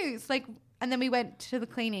that we use. Like, and then we went to the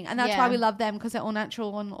cleaning and that's Yeah. why we love them because they're all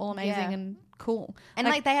natural and all amazing Yeah. and cool. And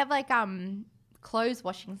like they have like clothes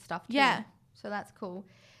washing stuff too. Yeah. So that's cool.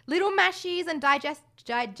 Little Mashies and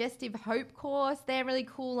Digestive Hope course. They're really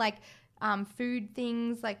cool, like food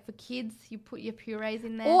things like for kids. You put your purees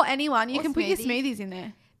in there. or anyone, you Or can put your smoothies. smoothies in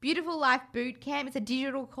there. Beautiful Life Boot Camp. It's a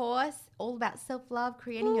digital course all about self-love,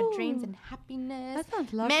 creating your dreams and happiness. That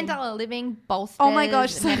sounds lovely. Mandala living, bolsters. Oh my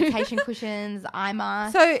gosh, so- meditation cushions, eye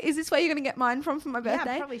mask. So is this where you're going to get mine from for my Yeah, I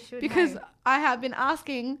birthday? probably should, Because hey. I have been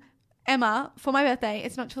asking Emma for my birthday.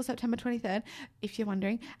 It's not till September 23rd, if you're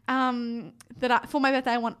wondering. For my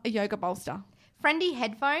birthday, I want a yoga bolster. Friendly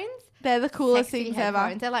headphones. They're the coolest Sexy things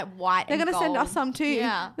headphones. ever. They're like white They're and going to send gold. us some too.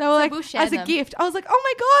 Yeah. They were So like, we'll share as a them. gift. I was like, oh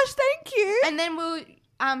my gosh, thank you. And then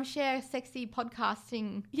we'll share sexy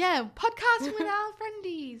podcasting. Yeah, podcasting with our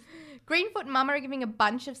friendies. Greenfoot and Mama are giving a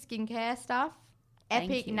bunch of skincare stuff. Thank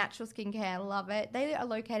Epic you. natural skincare. Love it. They are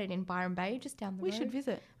located in Byron Bay, just down the We road. should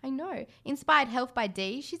visit. I know. Inspired Health by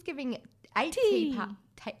D. She's giving 8 Tea. teapots.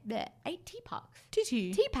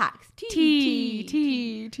 Tea. Tea packs.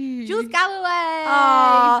 Tea. Jules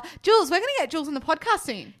Galloway. Jules, we're going to get Jules on the podcast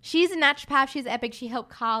soon. She's a naturopath. She's epic. She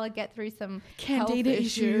helped Carla get through some Candida health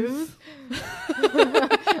issues.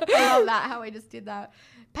 I love that, how we just did that.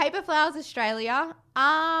 Paper Flowers Australia.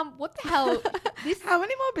 What the hell? How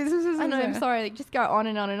many more businesses I know, is I'm there? sorry. Just go on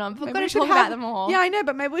and on and on. We've Maybe got we to should talk have- about them all. Yeah, I know,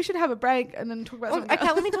 but maybe we should have a break and then talk about something Okay,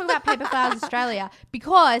 else. let me talk about Paper Flowers Australia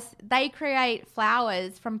because they create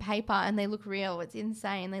flowers from paper and they look real. It's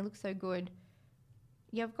insane. They look so good.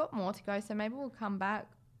 Yeah, I've got more to go, so maybe we'll come back.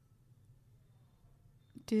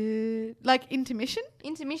 Like intermission?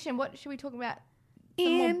 Intermission. What should we talk about?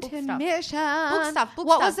 Some more book stuff. Intermission. Book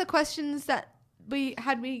What stuff. was the questions that we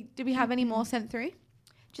had? Did we have any more sent through?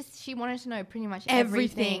 Just she wanted to know pretty much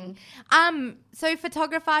Everything. everything. So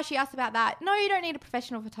photographer, she asked about that. No, you don't need a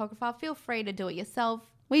professional photographer. Feel free to do it yourself.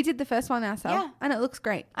 We did the first one ourselves, Yeah. and it looks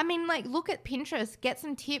great. I mean, like, look at Pinterest, get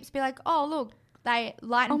some tips, be like, oh, look, they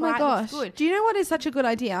light and Oh my bright gosh! looks good. Do you know what is such a good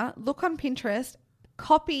idea? Look on Pinterest,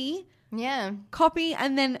 copy, Yeah.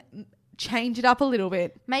 and then change it up a little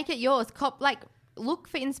bit. Make it yours. Look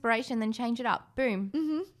for inspiration, then change it up. Boom.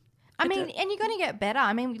 Mm-hmm. I mean, and you're going to get better.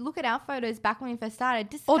 I mean, look at our photos back when we first started.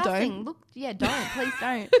 Disgusting. Or don't. Look, yeah, don't. Please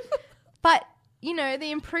don't. But, you know, the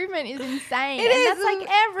improvement is insane. It and is. that's like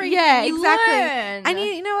everything. Yeah, you exactly. learn. And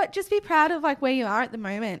you know what? Just be proud of like where you are at the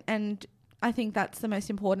moment. And I think that's the most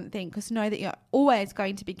important thing, because know that you're always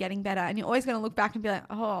going to be getting better, and you're always going to look back and be like,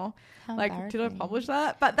 oh, How like, did I embarrassing. publish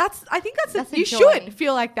that? But I think that's That's the you joy. should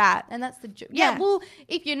feel like that. And that's the Yeah. yeah. Well,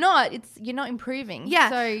 if you're not, you're not improving. Yeah.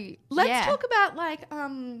 So Let's talk about like,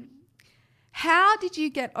 how did you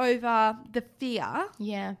get over the fear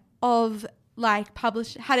Yeah. of like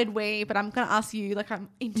how did we, but I'm going to ask you, like I'm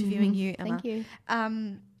interviewing you, Emma. Thank you.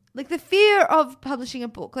 Like the fear of publishing a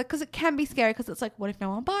book, like, because it can be scary, because it's like, what if no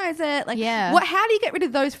one buys it? Like, Yeah. how do you get rid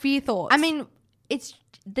of those fear thoughts? I mean,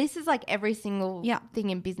 this is like every single Yeah. thing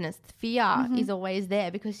in business. Fear is always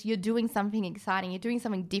there because you're doing something exciting. You're doing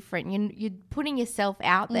something different. You're putting yourself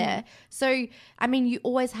out there. So, I mean, you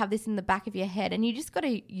always have this in the back of your head, and you just got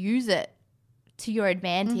to use it to your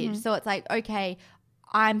advantage. So it's like, okay,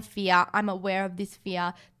 I'm aware of this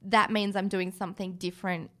fear. That means I'm doing something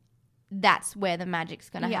different. That's where the magic's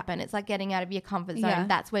going to Yeah. happen. It's like getting out of your comfort zone. Yeah.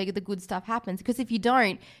 That's where the good stuff happens. Because if you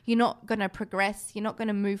don't, you're not going to progress. You're not going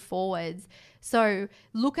to move forwards. So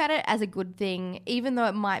look at it as a good thing, even though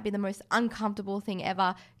it might be the most uncomfortable thing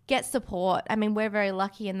ever. Get support. I mean, we're very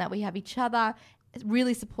lucky in that we have each other.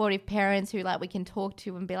 Really supportive parents who like we can talk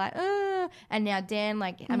to and be like, and now Dan,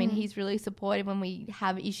 like, I mean, he's really supportive when we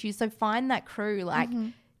have issues. So find that crew, like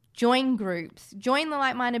join groups, join the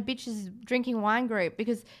like-minded bitches drinking wine group,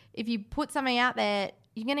 because if you put something out there,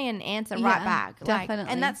 you're going to get an answer right Yeah, back. Like,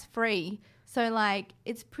 definitely. and that's free. So like,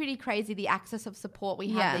 it's pretty crazy the access of support we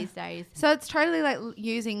have these days. So it's totally like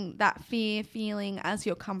using that fear feeling as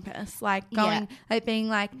your compass, like going, like being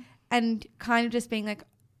like, and kind of just being like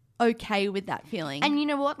okay with that feeling. And you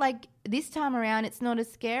know what? Like this time around, it's not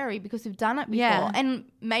as scary because we've done it before. Yeah.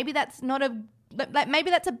 And maybe that's not maybe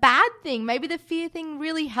that's a bad thing. Maybe the fear thing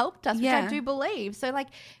really helped us, which Yeah. I do believe. So like,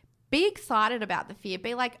 be excited about the fear.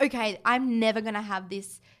 Be like, okay, I'm never going to have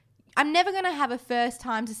this. I'm never going to have a first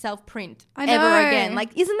time to self-print I know. ever again.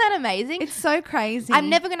 Like, isn't that amazing? it's so crazy. I'm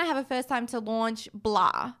never going to have a first time to launch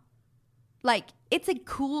blah. Like, it's a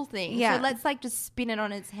cool thing. Yeah. So let's like just spin it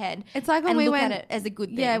on its head. It's like when and we look went at it as a good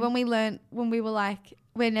thing. Yeah, when we were like,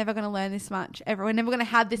 we're never going to learn this much ever. We're never going to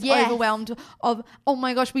have this Yes. overwhelmed of, oh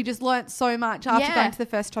my gosh, we just learnt so much after Yeah. going to the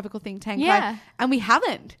first tropical think tank. Yeah. Like, and we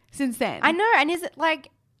haven't since then. I know. And is it like,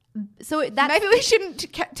 so that's Maybe we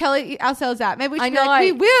shouldn't tell ourselves that. Maybe we should I be know. like,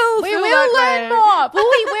 we will We feel will like learn we're- more. Well,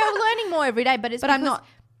 we're learning more every day, but it's But I'm because not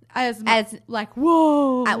as as like,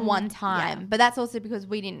 whoa. at one time. Yeah. But that's also because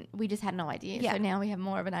we just had no idea. Yeah. So now we have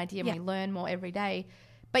more of an idea and Yeah. we learn more every day.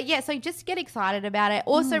 But yeah, so just get excited about it.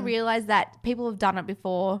 Also realize that people have done it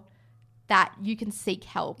before. that you can seek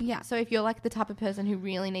help. Yeah. So if you're like the type of person who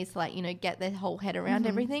really needs to like, you know, get their whole head around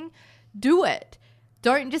everything, do it.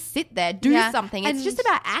 Don't just sit there. Do something. It's And- just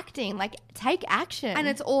about acting. Like, take action. And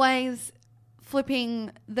it's always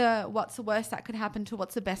flipping the what's the worst that could happen to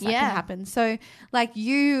what's the best that Yeah. could happen. So like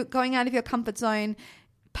you going out of your comfort zone,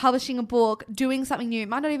 publishing a book, doing something new. It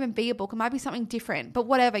might not even be a book. It might be something different. But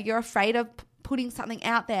whatever, you're afraid of putting something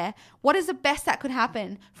out there. What is the best that could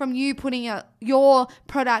happen from you putting your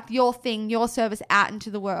product, your thing, your service out into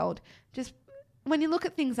the world? Just when you look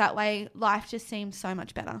at things that way, life just seems so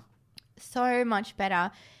much better. so much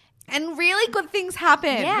better. And really good things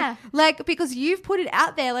happen. Yeah. Like, because you've put it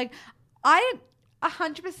out there. Like, I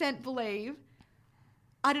 100% believe,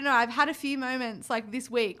 I don't know, I've had a few moments like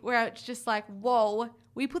this week where it's just like, whoa,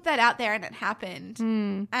 we put that out there and it happened.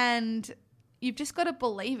 And you've just got to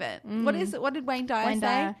believe it. What is it? What did Wayne Dyer Wayne say?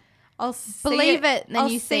 Dyer. I'll see Believe it, and then I'll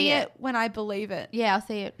you see it. when I believe it. Yeah, I'll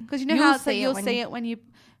see it. Because you know You'll how it's like see it you'll when see you- it when you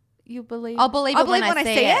believe. I'll believe it when I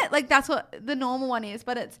see it. Like that's what the normal one is.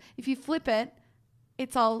 But it's if you flip it,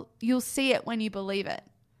 it's all you'll see it when you believe it.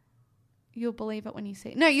 You'll believe it when you see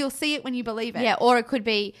it. No, you'll see it when you believe it. Yeah, or it could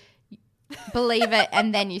be believe it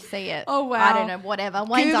and then you see it. Oh, wow. I don't know, whatever.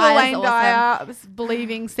 Wayne Google Dyer's Wayne awesome. Dyer,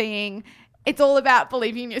 believing, seeing. It's all about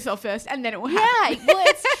believing in yourself first, and then it will Yeah, happen. well,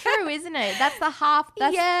 it's true, isn't it? That's the half.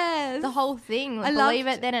 That's yes. the whole thing. I Believe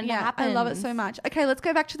loved- it, then it yeah, happens. I love it so much. Okay, let's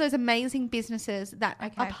go back to those amazing businesses that are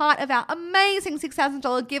Okay. part of our amazing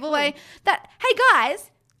 $6,000 giveaway. That, hey guys,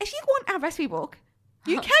 if you want our recipe book,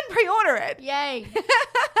 you can pre-order it. Yay.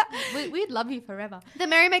 We'd love you forever.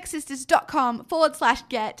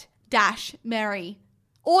 themerrymakesisters.com/get-merry.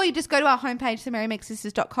 Or you just go to our homepage,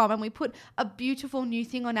 themerrymakesisters.com, and we put a beautiful new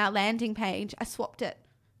thing on our landing page. I swapped it,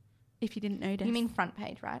 if you didn't notice. You mean front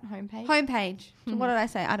page, right? Homepage? homepage? What did I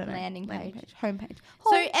say? I don't know. Landing page. Homepage.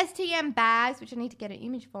 So STM bags, which I need to get an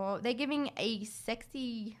image for, they're giving a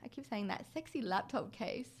sexy, I keep saying that, sexy laptop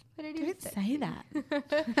case. But it is Don't sexy. say that.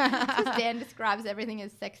 Because Dan describes everything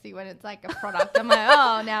as sexy when it's like a product. I'm like,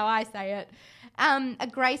 oh, now I say it. A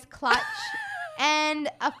Grace clutch and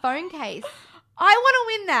a phone case. I want to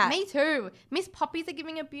win that. Me too. Miss Poppies are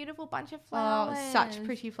giving a beautiful bunch of flowers. Oh, such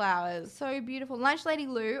pretty flowers. So beautiful. Lunch Lady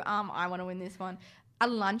Lou, I want to win this one. A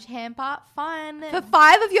lunch hamper, fun. For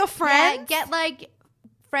 5 of your friends? Yeah, get like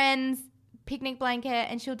friends, picnic blanket,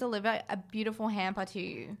 and she'll deliver a beautiful hamper to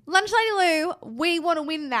you. Lunch Lady Lou, we want to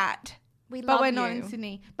win that. We But love we're you. not in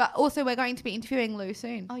Sydney. But also we're going to be interviewing Lou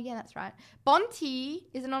soon. Oh, yeah, that's right. Bonti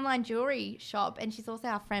is an online jewelry shop, and she's also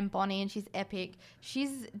our friend Bonnie, and she's epic.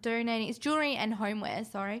 She's donating, it's jewelry and homeware,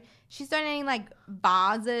 sorry. She's donating like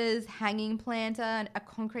vases, hanging planter, and a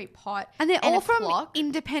concrete pot. And they're a all from clock.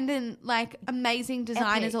 independent, like amazing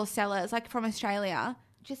designers Epic. or sellers, like from Australia.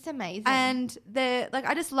 Just amazing. And they're like,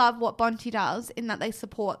 I just love what Bonti does in that they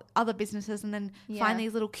support other businesses and then Yeah. find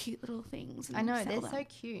these little cute little things. And I know, sell they're them. so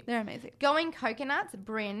cute. They're amazing. Going Coconuts,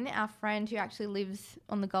 Bryn, our friend who actually lives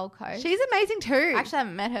on the Gold Coast. She's amazing too. Actually, I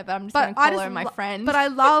haven't met her, but I'm just but going to I call just her my friend. But I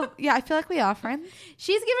love, yeah, I feel like we are friends.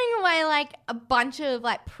 She's giving away like a bunch of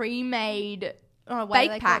like pre-made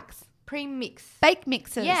Bake packs. Pre-mix. Bake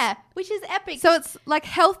mixes. Yeah, which is epic. So it's like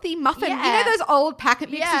healthy muffin. You know Yeah. those old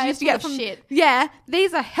packet mixes Yeah, you used to full get of from shit. Yeah,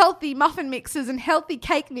 these are healthy muffin mixes and healthy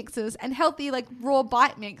cake mixes and healthy like raw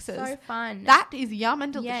bite mixes. so fun. That is yum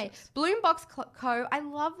and Yay. delicious. Bloombox Co. I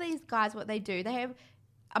love these guys, what they do. They have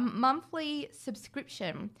a monthly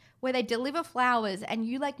subscription where they deliver flowers and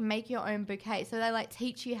you like make your own bouquet. So they like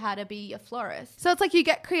teach you how to be a florist. So it's like you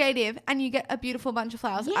get creative and you get a beautiful bunch of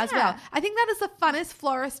flowers as Yeah. well. I think that is the funnest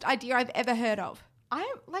florist idea I've ever heard of.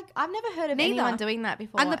 I've never heard of Neither. anyone doing that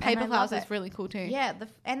before. And the paper I flowers love is it. really cool too. Yeah,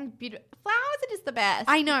 and beautiful flowers are just the best.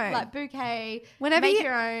 I know. like bouquet. Whenever make you-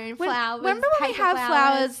 your own When- flowers. Remember when we paper have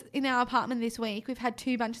flowers in our apartment this week? We've had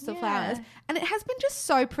 2 bunches of Yeah. flowers and it has been just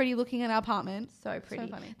so pretty looking in our apartment. So pretty.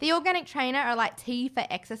 funny. The organic trainer are like tea for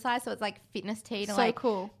exercise, so it's like fitness tea to So like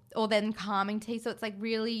cool. or then calming tea, so it's like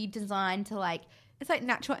really designed to like It's like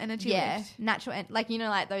natural energy lift. natural and like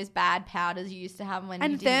like those bad powders you used to have when you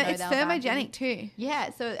And didn't know it's they were bad for you. thermogenic too.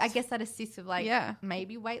 Yeah, so I guess that assists with like Yeah.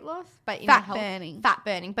 maybe weight loss, but in Fat a burning. fat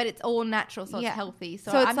burning, but it's all natural, so Yeah. it's healthy.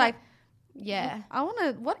 So, So it's I'm like, yeah, I want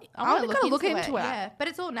to wanna look into it. Yeah, but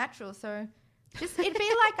it's all natural, so just it'd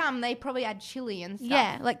be like they probably add chili and stuff.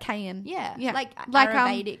 Yeah, like cayenne. Yeah, yeah, like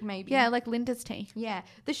Ayurvedic maybe. Yeah, like Linda's tea. Yeah,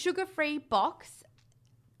 the sugar-free box,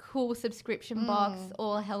 cool subscription box,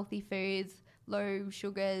 all healthy foods, low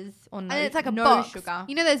sugars or no, And it's like a no box. sugar.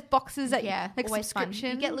 You know those boxes that Yeah, like always fun.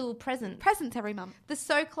 subscription. You get little presents. presents every month, The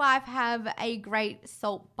Soak Life have a great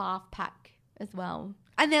salt bath pack as well.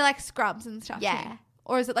 and they're like scrubs and stuff. Yeah. too.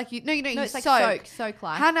 Or is it like you? No, No, you it's like soak. Soak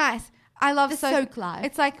Life. How nice. I love The soak life.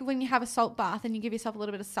 It's like when you have a salt bath and you give yourself a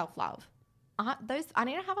little bit of self-love. I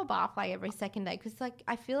need to have a bath like every second day because like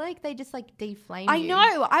I feel like they just like deflame I you.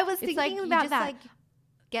 know. I was It's thinking like you about just that. like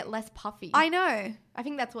get less puffy. I know. I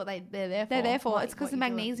think that's what they're there for. They're there for. What- It's because what the you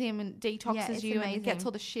do it. magnesium and detoxes it's you and amazing. gets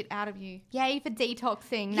all the shit out of you. Yay for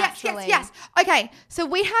detoxing Yes, naturally. yes, yes. Okay, so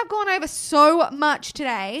we have gone over so much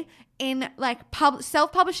today in like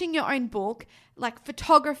self-publishing your own book, like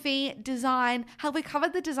photography, design. Have we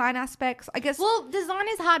covered the design aspects? I guess. Well, design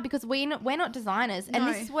is hard because we're not designers, and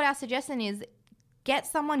No. this is what our suggestion is: get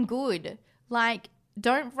someone good. Like,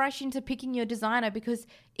 don't rush into picking your designer because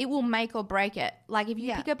it will make or break it. Like, if you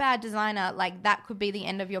Yeah. pick a bad designer, like that could be the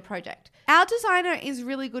end of your project. Our designer is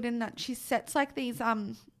really good in that she sets like these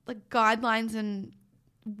like guidelines and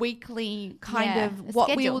weekly kind Yeah, of a what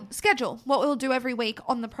we schedule. will schedule, what we'll do every week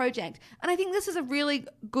on the project. And I think this is a really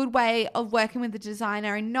good way of working with the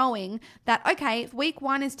designer and knowing that, okay, week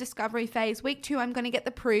 1 is discovery phase. Week 2, I'm going to get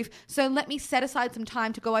the proof. So let me set aside some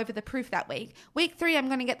time to go over the proof that week. Week 3, I'm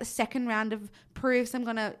going to get the second round of proofs. I'm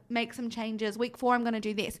going to make some changes. Week 4, I'm going to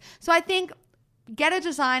do this. So I think get a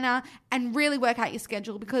designer and really work out your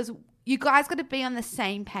schedule because you guys got to be on the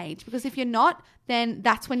same page, because if you're not, then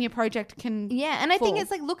that's when your project can Yeah, and I think fall. it's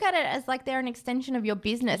like look at it as like they're an extension of your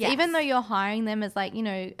business. Yes. Even though you're hiring them as like, you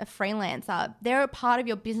know, a freelancer, they're a part of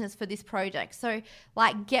your business for this project. So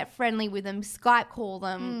like get friendly with them, Skype call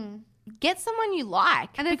them. Get someone you like,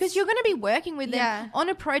 And because it's- you're going to be working with them Yeah. on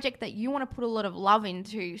a project that you want to put a lot of love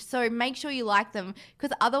into. So make sure you like them,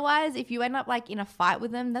 because otherwise if you end up like in a fight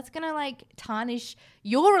with them, that's going to like tarnish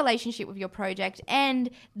your relationship with your project, and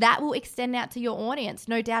that will extend out to your audience,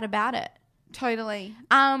 no doubt about it. Totally.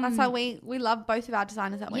 Um, That's why we love both of our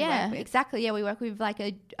designers that we yeah, work with. exactly. Yeah, we work with like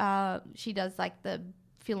a she does like the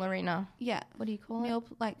Filarina. Yeah. What do you call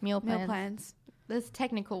it? Meal plans. plans. There's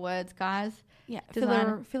technical words, guys. Yeah.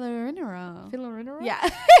 Designer. Filarina. Filarina. Yeah.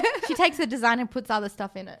 She takes the design and puts other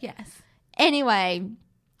stuff in it. Yes. Anyway,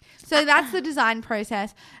 So that's the design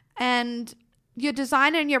process, and your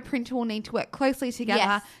designer and your printer will need to work closely together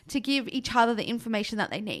Yes. to give each other the information that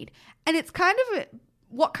they need. And it's kind of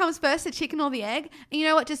what comes first, the chicken or the egg. And you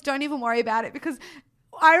know what? Just don't even worry about it, because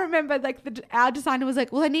I remember like our designer was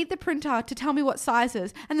like, well, I need the printer to tell me what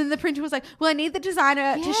sizes. And then the printer was like, well, I need the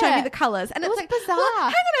designer to show me Yeah. the colors. And It it's was like, bizarre. well,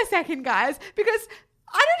 hang on a second, guys, because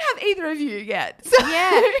I don't have either of you yet. So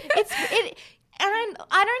yeah, and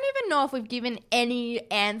I don't even know if we've given any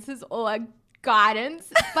answers or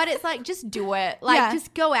guidance, but it's like just do it. Like Yeah.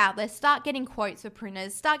 just go out there, start getting quotes for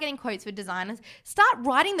printers, start getting quotes for designers, start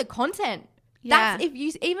writing the content. Yeah. That's if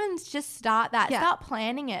you even just start that, Yeah. start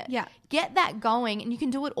planning it. Yeah. Get that going, and you can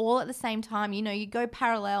do it all at the same time. You know, you go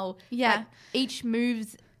parallel. Yeah. Like, each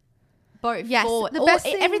moves both Yes, forward. the best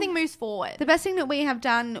thing- Everything moves forward. The best thing that we have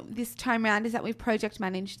done this time around is that we've project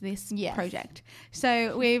managed this Yes. project.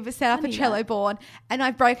 So we've set up a Funny Trello that. board, and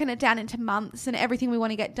I've broken it down into months and everything we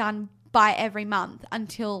want to get done by every month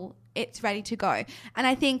until it's ready to go. And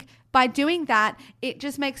I think by doing that, it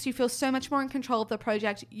just makes you feel so much more in control of the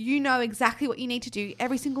project. You know exactly what you need to do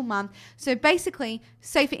every single month. So basically,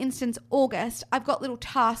 say for instance, August, I've got little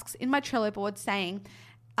tasks in my Trello board saying,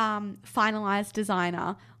 finalize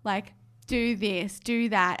designer, like do this, do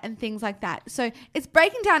that, and things like that. So it's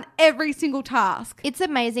breaking down every single task. It's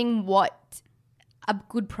amazing what a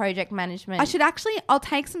good project management. I'll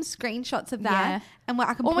take some screenshots of that, Yeah. and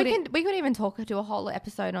I can Or put we it could even do a whole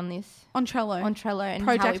episode on this on Trello. and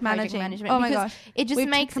project how we managing. management. Oh my because gosh. it just We've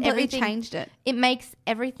makes completely everything changed it. It makes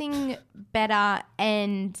everything better,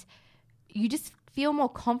 and you just feel more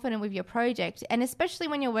confident with your project, and especially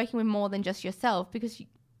when you're working with more than just yourself, because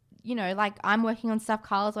you know, like I'm working on stuff,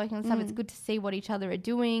 Carla's working on stuff. It's good to see what each other are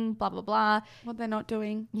doing, blah blah blah. What they're not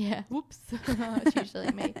doing. Yeah. Whoops. It's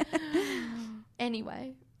usually me.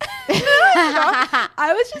 Anyway.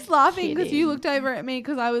 I was just laughing because Kidding. you looked over at me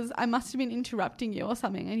because I must have been interrupting you or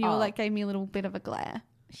something, and you were Oh. like gave me a little bit of a glare.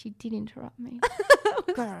 She did interrupt me.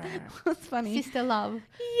 That's funny. Sister love.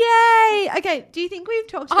 Yay! Okay, do you think we've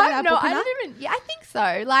talked about our book I enough? didn't even. Yeah, I think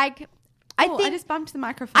so. Like, I Oh, think I just bumped the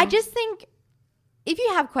microphone. I just think if you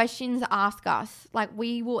have questions, ask us. Like,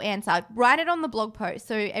 we will answer. Write it on the blog post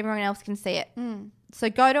so everyone else can see it. So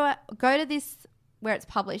go to this where it's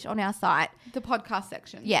published on our site. the podcast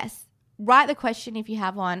section. Yes. Write the question if you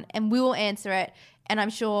have one, and we will answer it. And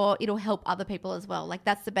I'm sure it'll help other people as well. Like,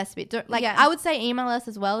 that's the best bit. Yeah. I would say email us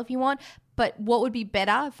as well if you want. But what would be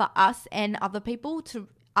better for us and other people to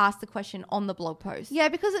ask the question on the blog post? Yeah,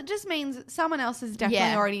 because it just means someone else is definitely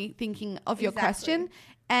Yeah. already thinking of your Exactly. question.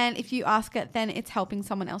 And if you ask it, then it's helping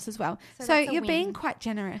someone else as well. So So that's a you're being win. quite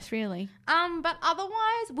generous, really. But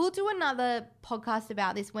otherwise, we'll do another podcast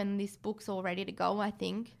about this when this book's all ready to go, I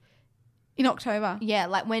think. In October. Yeah,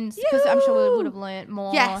 like because I'm sure we would have learned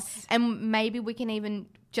more. Yes. And maybe we can even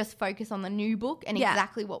just focus on the new book and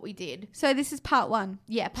exactly what we did. So this is part 1.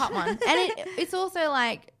 Yeah, part 1. And it's also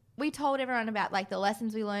like we told everyone about like the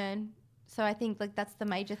lessons we learned. So I think like that's the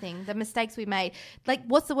major thing, the mistakes we made. Like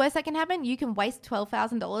what's the worst that can happen? You can waste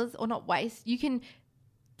 $12,000 or not waste. You can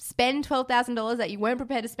spend $12,000 that you weren't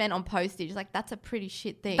prepared to spend on postage. Like that's a pretty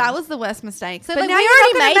shit thing. That was the worst mistake. So but like, now we you're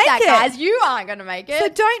already not made gonna that, make it. guys. You aren't going to make it. So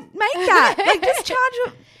don't make that. Like just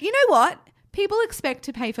charge. You know what? People expect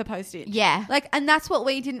to pay for postage. Yeah. Like, and that's what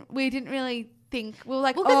we didn't really think. We were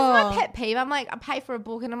like, Well, because it's my pet peeve. I'm like, I pay for a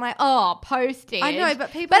book and I'm like, oh, postage. I know,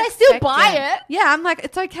 but people But I still expect buy it. Yeah, I'm like,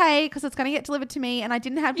 it's okay because it's going to get delivered to me and I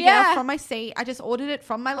didn't have to get up from my seat. I just ordered it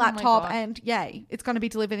from my laptop God. and yay, it's going to be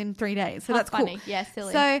delivered in 3 days. So How that's funny. cool. Yeah,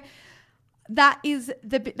 silly. So that was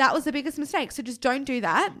the biggest mistake. So just don't do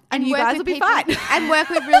that and you work guys with will be people- fine. And work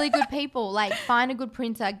with really good people. Like find a good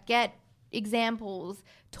printer, get examples,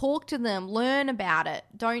 talk to them, learn about it.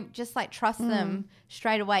 Don't just like trust them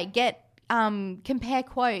straight away. Get compare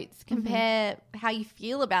quotes, compare how you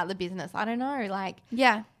feel about the business. I don't know, like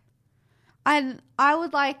Yeah. And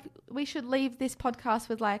we should leave this podcast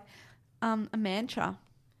with like a mantra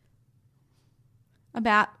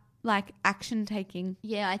about like action taking.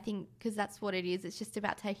 yeah, I think because that's what it is. It's just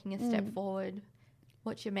about taking a step forward.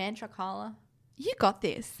 What's your mantra, Carla? You got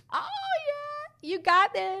this. Oh yeah, you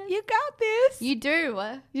got this. You got this. You do.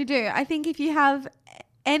 You do. I think if you have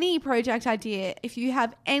any project idea, if you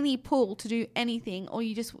have any pull to do anything, or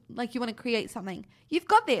you just like you want to create something, you've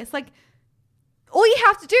got this. Like all you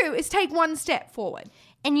have to do is take one step forward.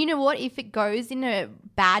 And you know what? If it goes in a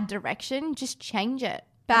bad direction, just change it.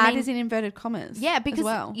 Bad is in inverted commas. Yeah, because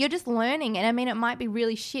well. you're just learning. And I mean, it might be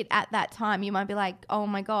really shit at that time. You might be like, oh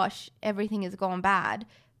my gosh, everything has gone bad.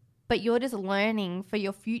 But you're just learning for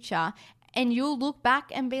your future. And you'll look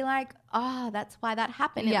back and be like, oh, that's why that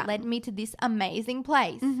happened. Yeah. It led me to this amazing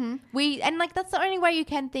place. Mm-hmm. And like, that's the only way you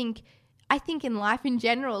can think, I think in life in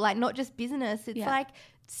general, like not just business. It's like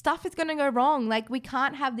stuff is going to go wrong. Like we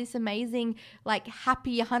can't have this amazing, like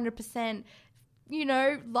happy 100%,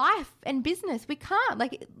 life and business. We can't.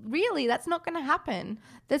 Like really, that's not going to happen.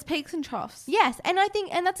 There's peaks and troughs. Yes. And I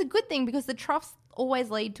think, and that's a good thing because the troughs always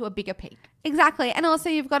lead to a bigger peak. Exactly. And also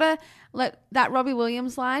you've got to, like that Robbie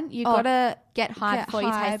Williams line, you've got to get high before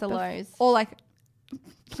you taste the lows. Or like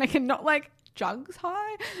not like drugs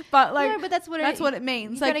high, but like, No, but that's what it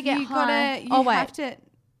means. You Like gotta get you high. have to,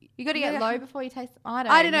 You got to get low before you taste. I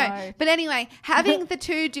don't know. But anyway, having the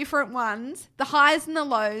two different ones, the highs and the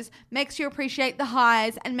lows, makes you appreciate the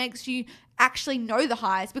highs and makes you actually know the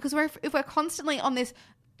highs. Because if we're constantly on this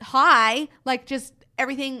high, like just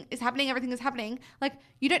everything is happening, like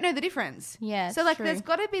you don't know the difference. Yeah. So like true. there's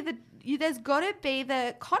got to be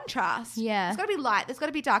the contrast. Yeah. There's got to be light. There's got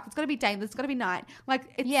to be dark. There's got to be day. There's got to be night. Like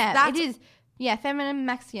it's, it is. Yeah, feminine,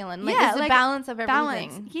 masculine. Like, Yeah, there's a like, balance of everything.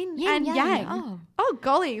 balance. Yin and yang. Oh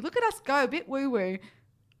golly, look at us go. A bit woo woo.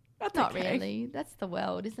 That's Not okay. really. That's the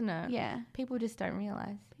world, isn't it? Yeah. People just don't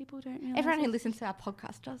realize. People don't realize. Everyone it. who listens to our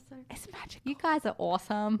podcast does though. It's magical. You guys are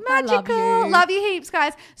awesome. Magical. I love you. Love you heaps,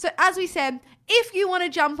 guys. So as we said, if you want to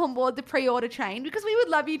jump on board the pre-order train, because we would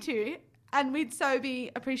love you to, and we'd so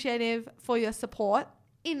be appreciative for your support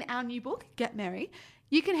in our new book, Get Merry,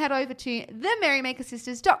 you can head over to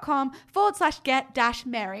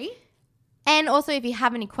themerrymakersisters.com/get-merry. And also, if you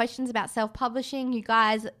have any questions about self-publishing, you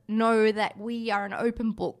guys know that we are an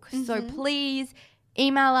open book. So please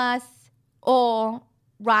email us or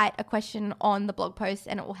write a question on the blog post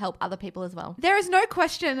and it will help other people as well. There is no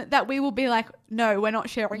question that we will be like, no, we're not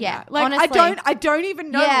sharing Yeah, that. Like, honestly. I don't even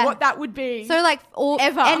know what that would be. So like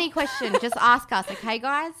Ever. any question, just ask us, okay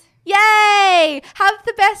guys? Yay! Have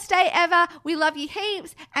the best day ever. We love you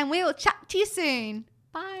heaps and we will chat to you soon.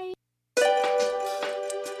 Bye.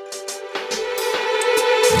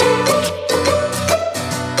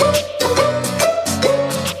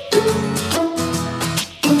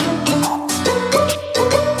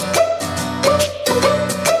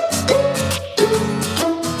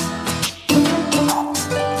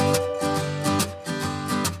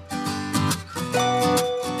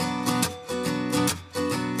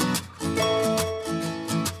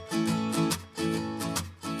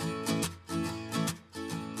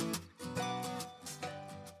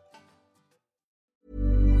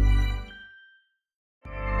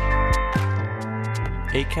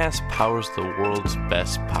 Acast powers the world's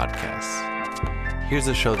best podcasts. Here's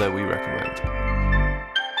a show that we recommend.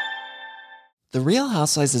 The Real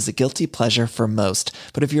Housewives is a guilty pleasure for most,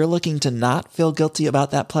 but if you're looking to not feel guilty about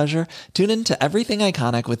that pleasure, tune in to Everything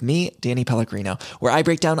Iconic with me, Danny Pellegrino, where I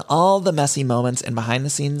break down all the messy moments and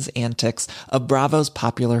behind-the-scenes antics of Bravo's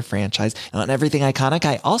popular franchise. And on Everything Iconic,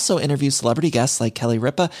 I also interview celebrity guests like Kelly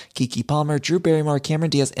Ripa, Keke Palmer, Drew Barrymore,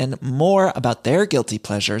 Cameron Diaz, and more about their guilty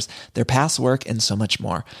pleasures, their past work, and so much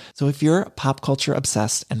more. So if you're pop culture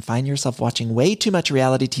obsessed and find yourself watching way too much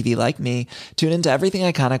reality TV like me, tune in to Everything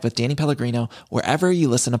Iconic with Danny Pellegrino, wherever you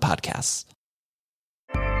listen to podcasts.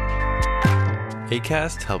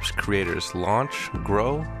 Acast helps creators launch,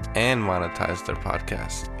 grow, and monetize their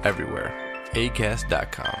podcasts everywhere.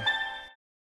 Acast.com.